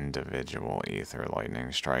freaking individual ether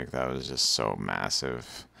lightning strike that was just so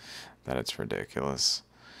massive that it's ridiculous.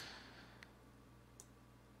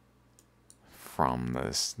 From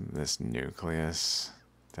this nucleus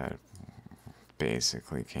that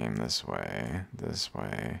basically came this way.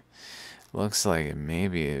 Looks like it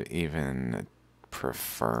maybe even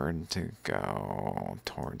preferred to go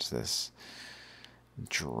towards this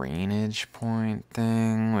drainage point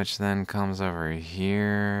thing, which then comes over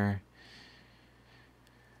here.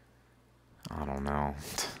 I don't know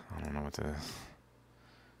what to...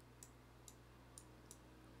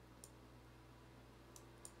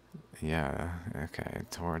 Yeah, okay,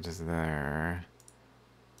 towards there.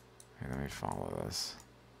 Okay, let me follow this.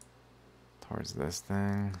 Towards this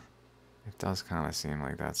thing. It does kind of seem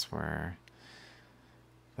like that's where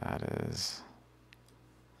that is.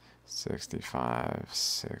 65,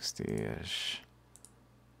 60-ish.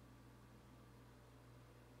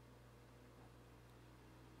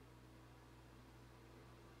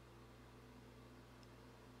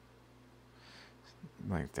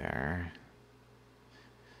 Like there.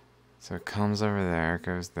 So it comes over there,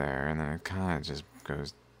 goes there, and then it kind of just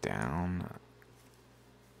goes down.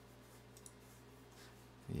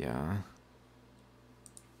 Yeah.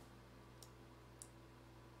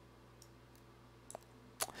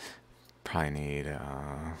 Probably need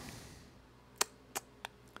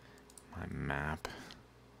my map.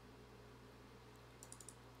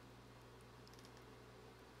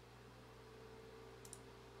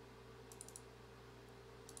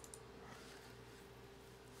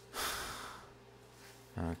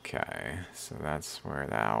 Okay, so that's where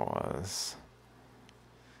that was.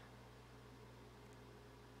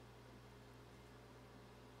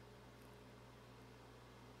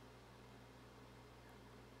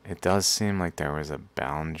 It does seem like there was a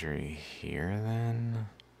boundary here then,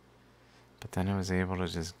 but then it was able to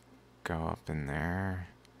just go up in there.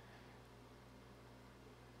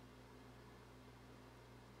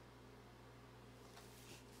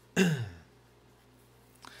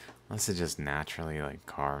 Unless it just naturally like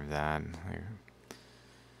carved that. Like,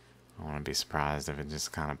 I wouldn't be surprised if it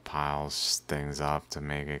just kind of piles things up to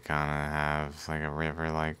make it kind of have like a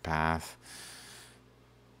river-like path.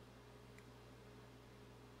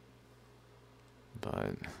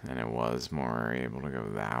 And it was more able to go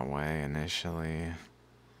that way initially.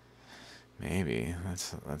 Maybe,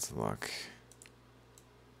 let's look.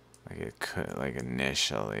 Like it could, like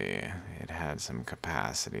initially, it had some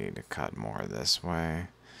capacity to cut more this way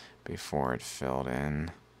before it filled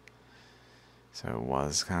in. So it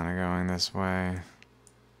was kind of going this way.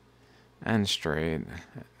 And straight,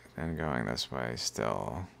 and going this way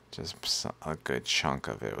still. Just a good chunk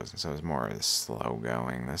of it was, so it was more slow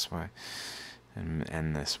going this way.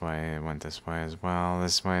 And this way, it went this way as well.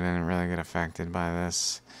 This way didn't really get affected by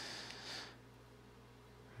this.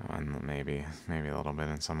 And maybe a little bit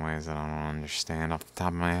in some ways that I don't understand off the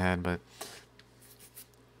top of my head, but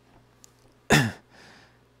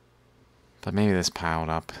but maybe this piled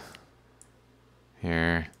up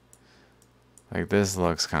here. Like this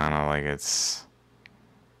looks kind of like it's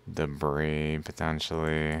debris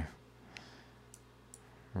potentially.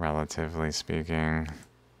 relatively speaking.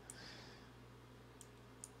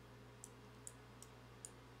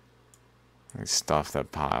 Like stuff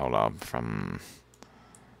that piled up from,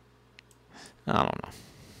 I don't know.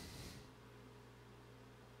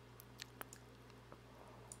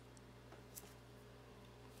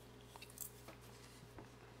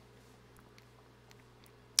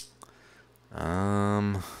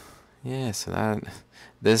 Yeah, so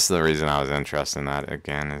this is the reason I was interested in that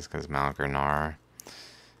again, is because Mount Grenard,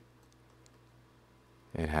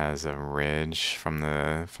 it has a ridge from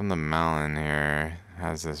the mountain here. It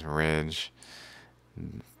has this ridge,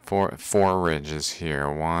 four ridges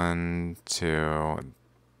here. 1, 2,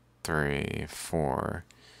 3, 4,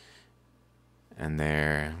 and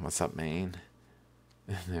there. What's up, Maine?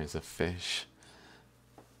 There's a fish.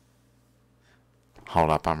 Hold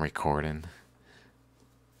up, I'm recording.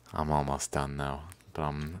 I'm almost done though, but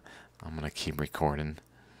I'm gonna keep recording.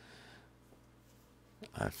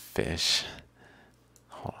 A fish.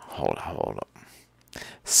 Hold up.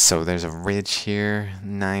 So there's a ridge here,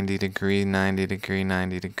 90 degree, 90 degree,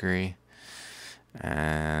 90 degree,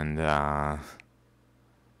 and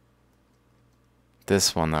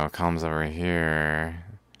this one though comes over here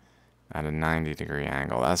at a 90-degree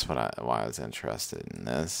angle. That's why I was interested in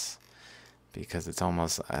this. Because it's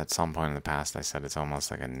almost, at some point in the past, I said it's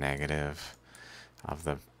almost like a negative of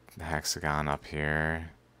the hexagon up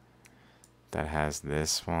here that has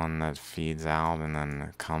this one that feeds out and then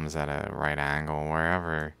it comes at a right angle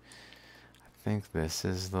wherever. I think this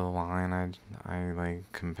is the line I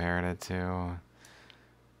like compared it to.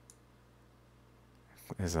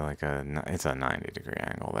 Is it like it's a 90-degree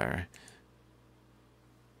angle there.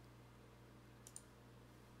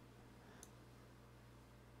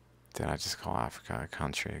 Did I just call Africa a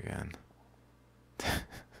country again?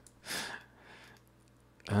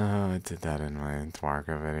 Oh, I did that in my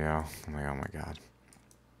Dwarka video. I'm like, oh my god.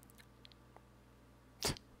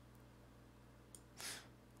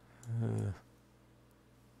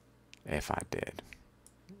 If I did.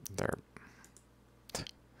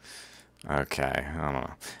 Okay, I don't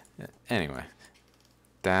know. Anyway,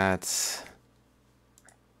 that's...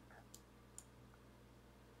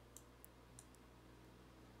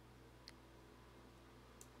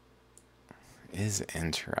 is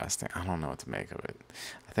interesting. I don't know what to make of it.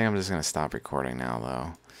 I think I'm just gonna stop recording now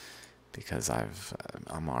though, because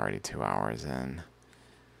I'm already 2 hours in,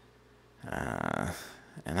 and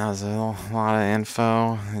that was a lot of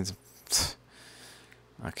info. It's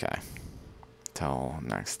okay. Till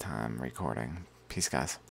next time recording. Peace, guys.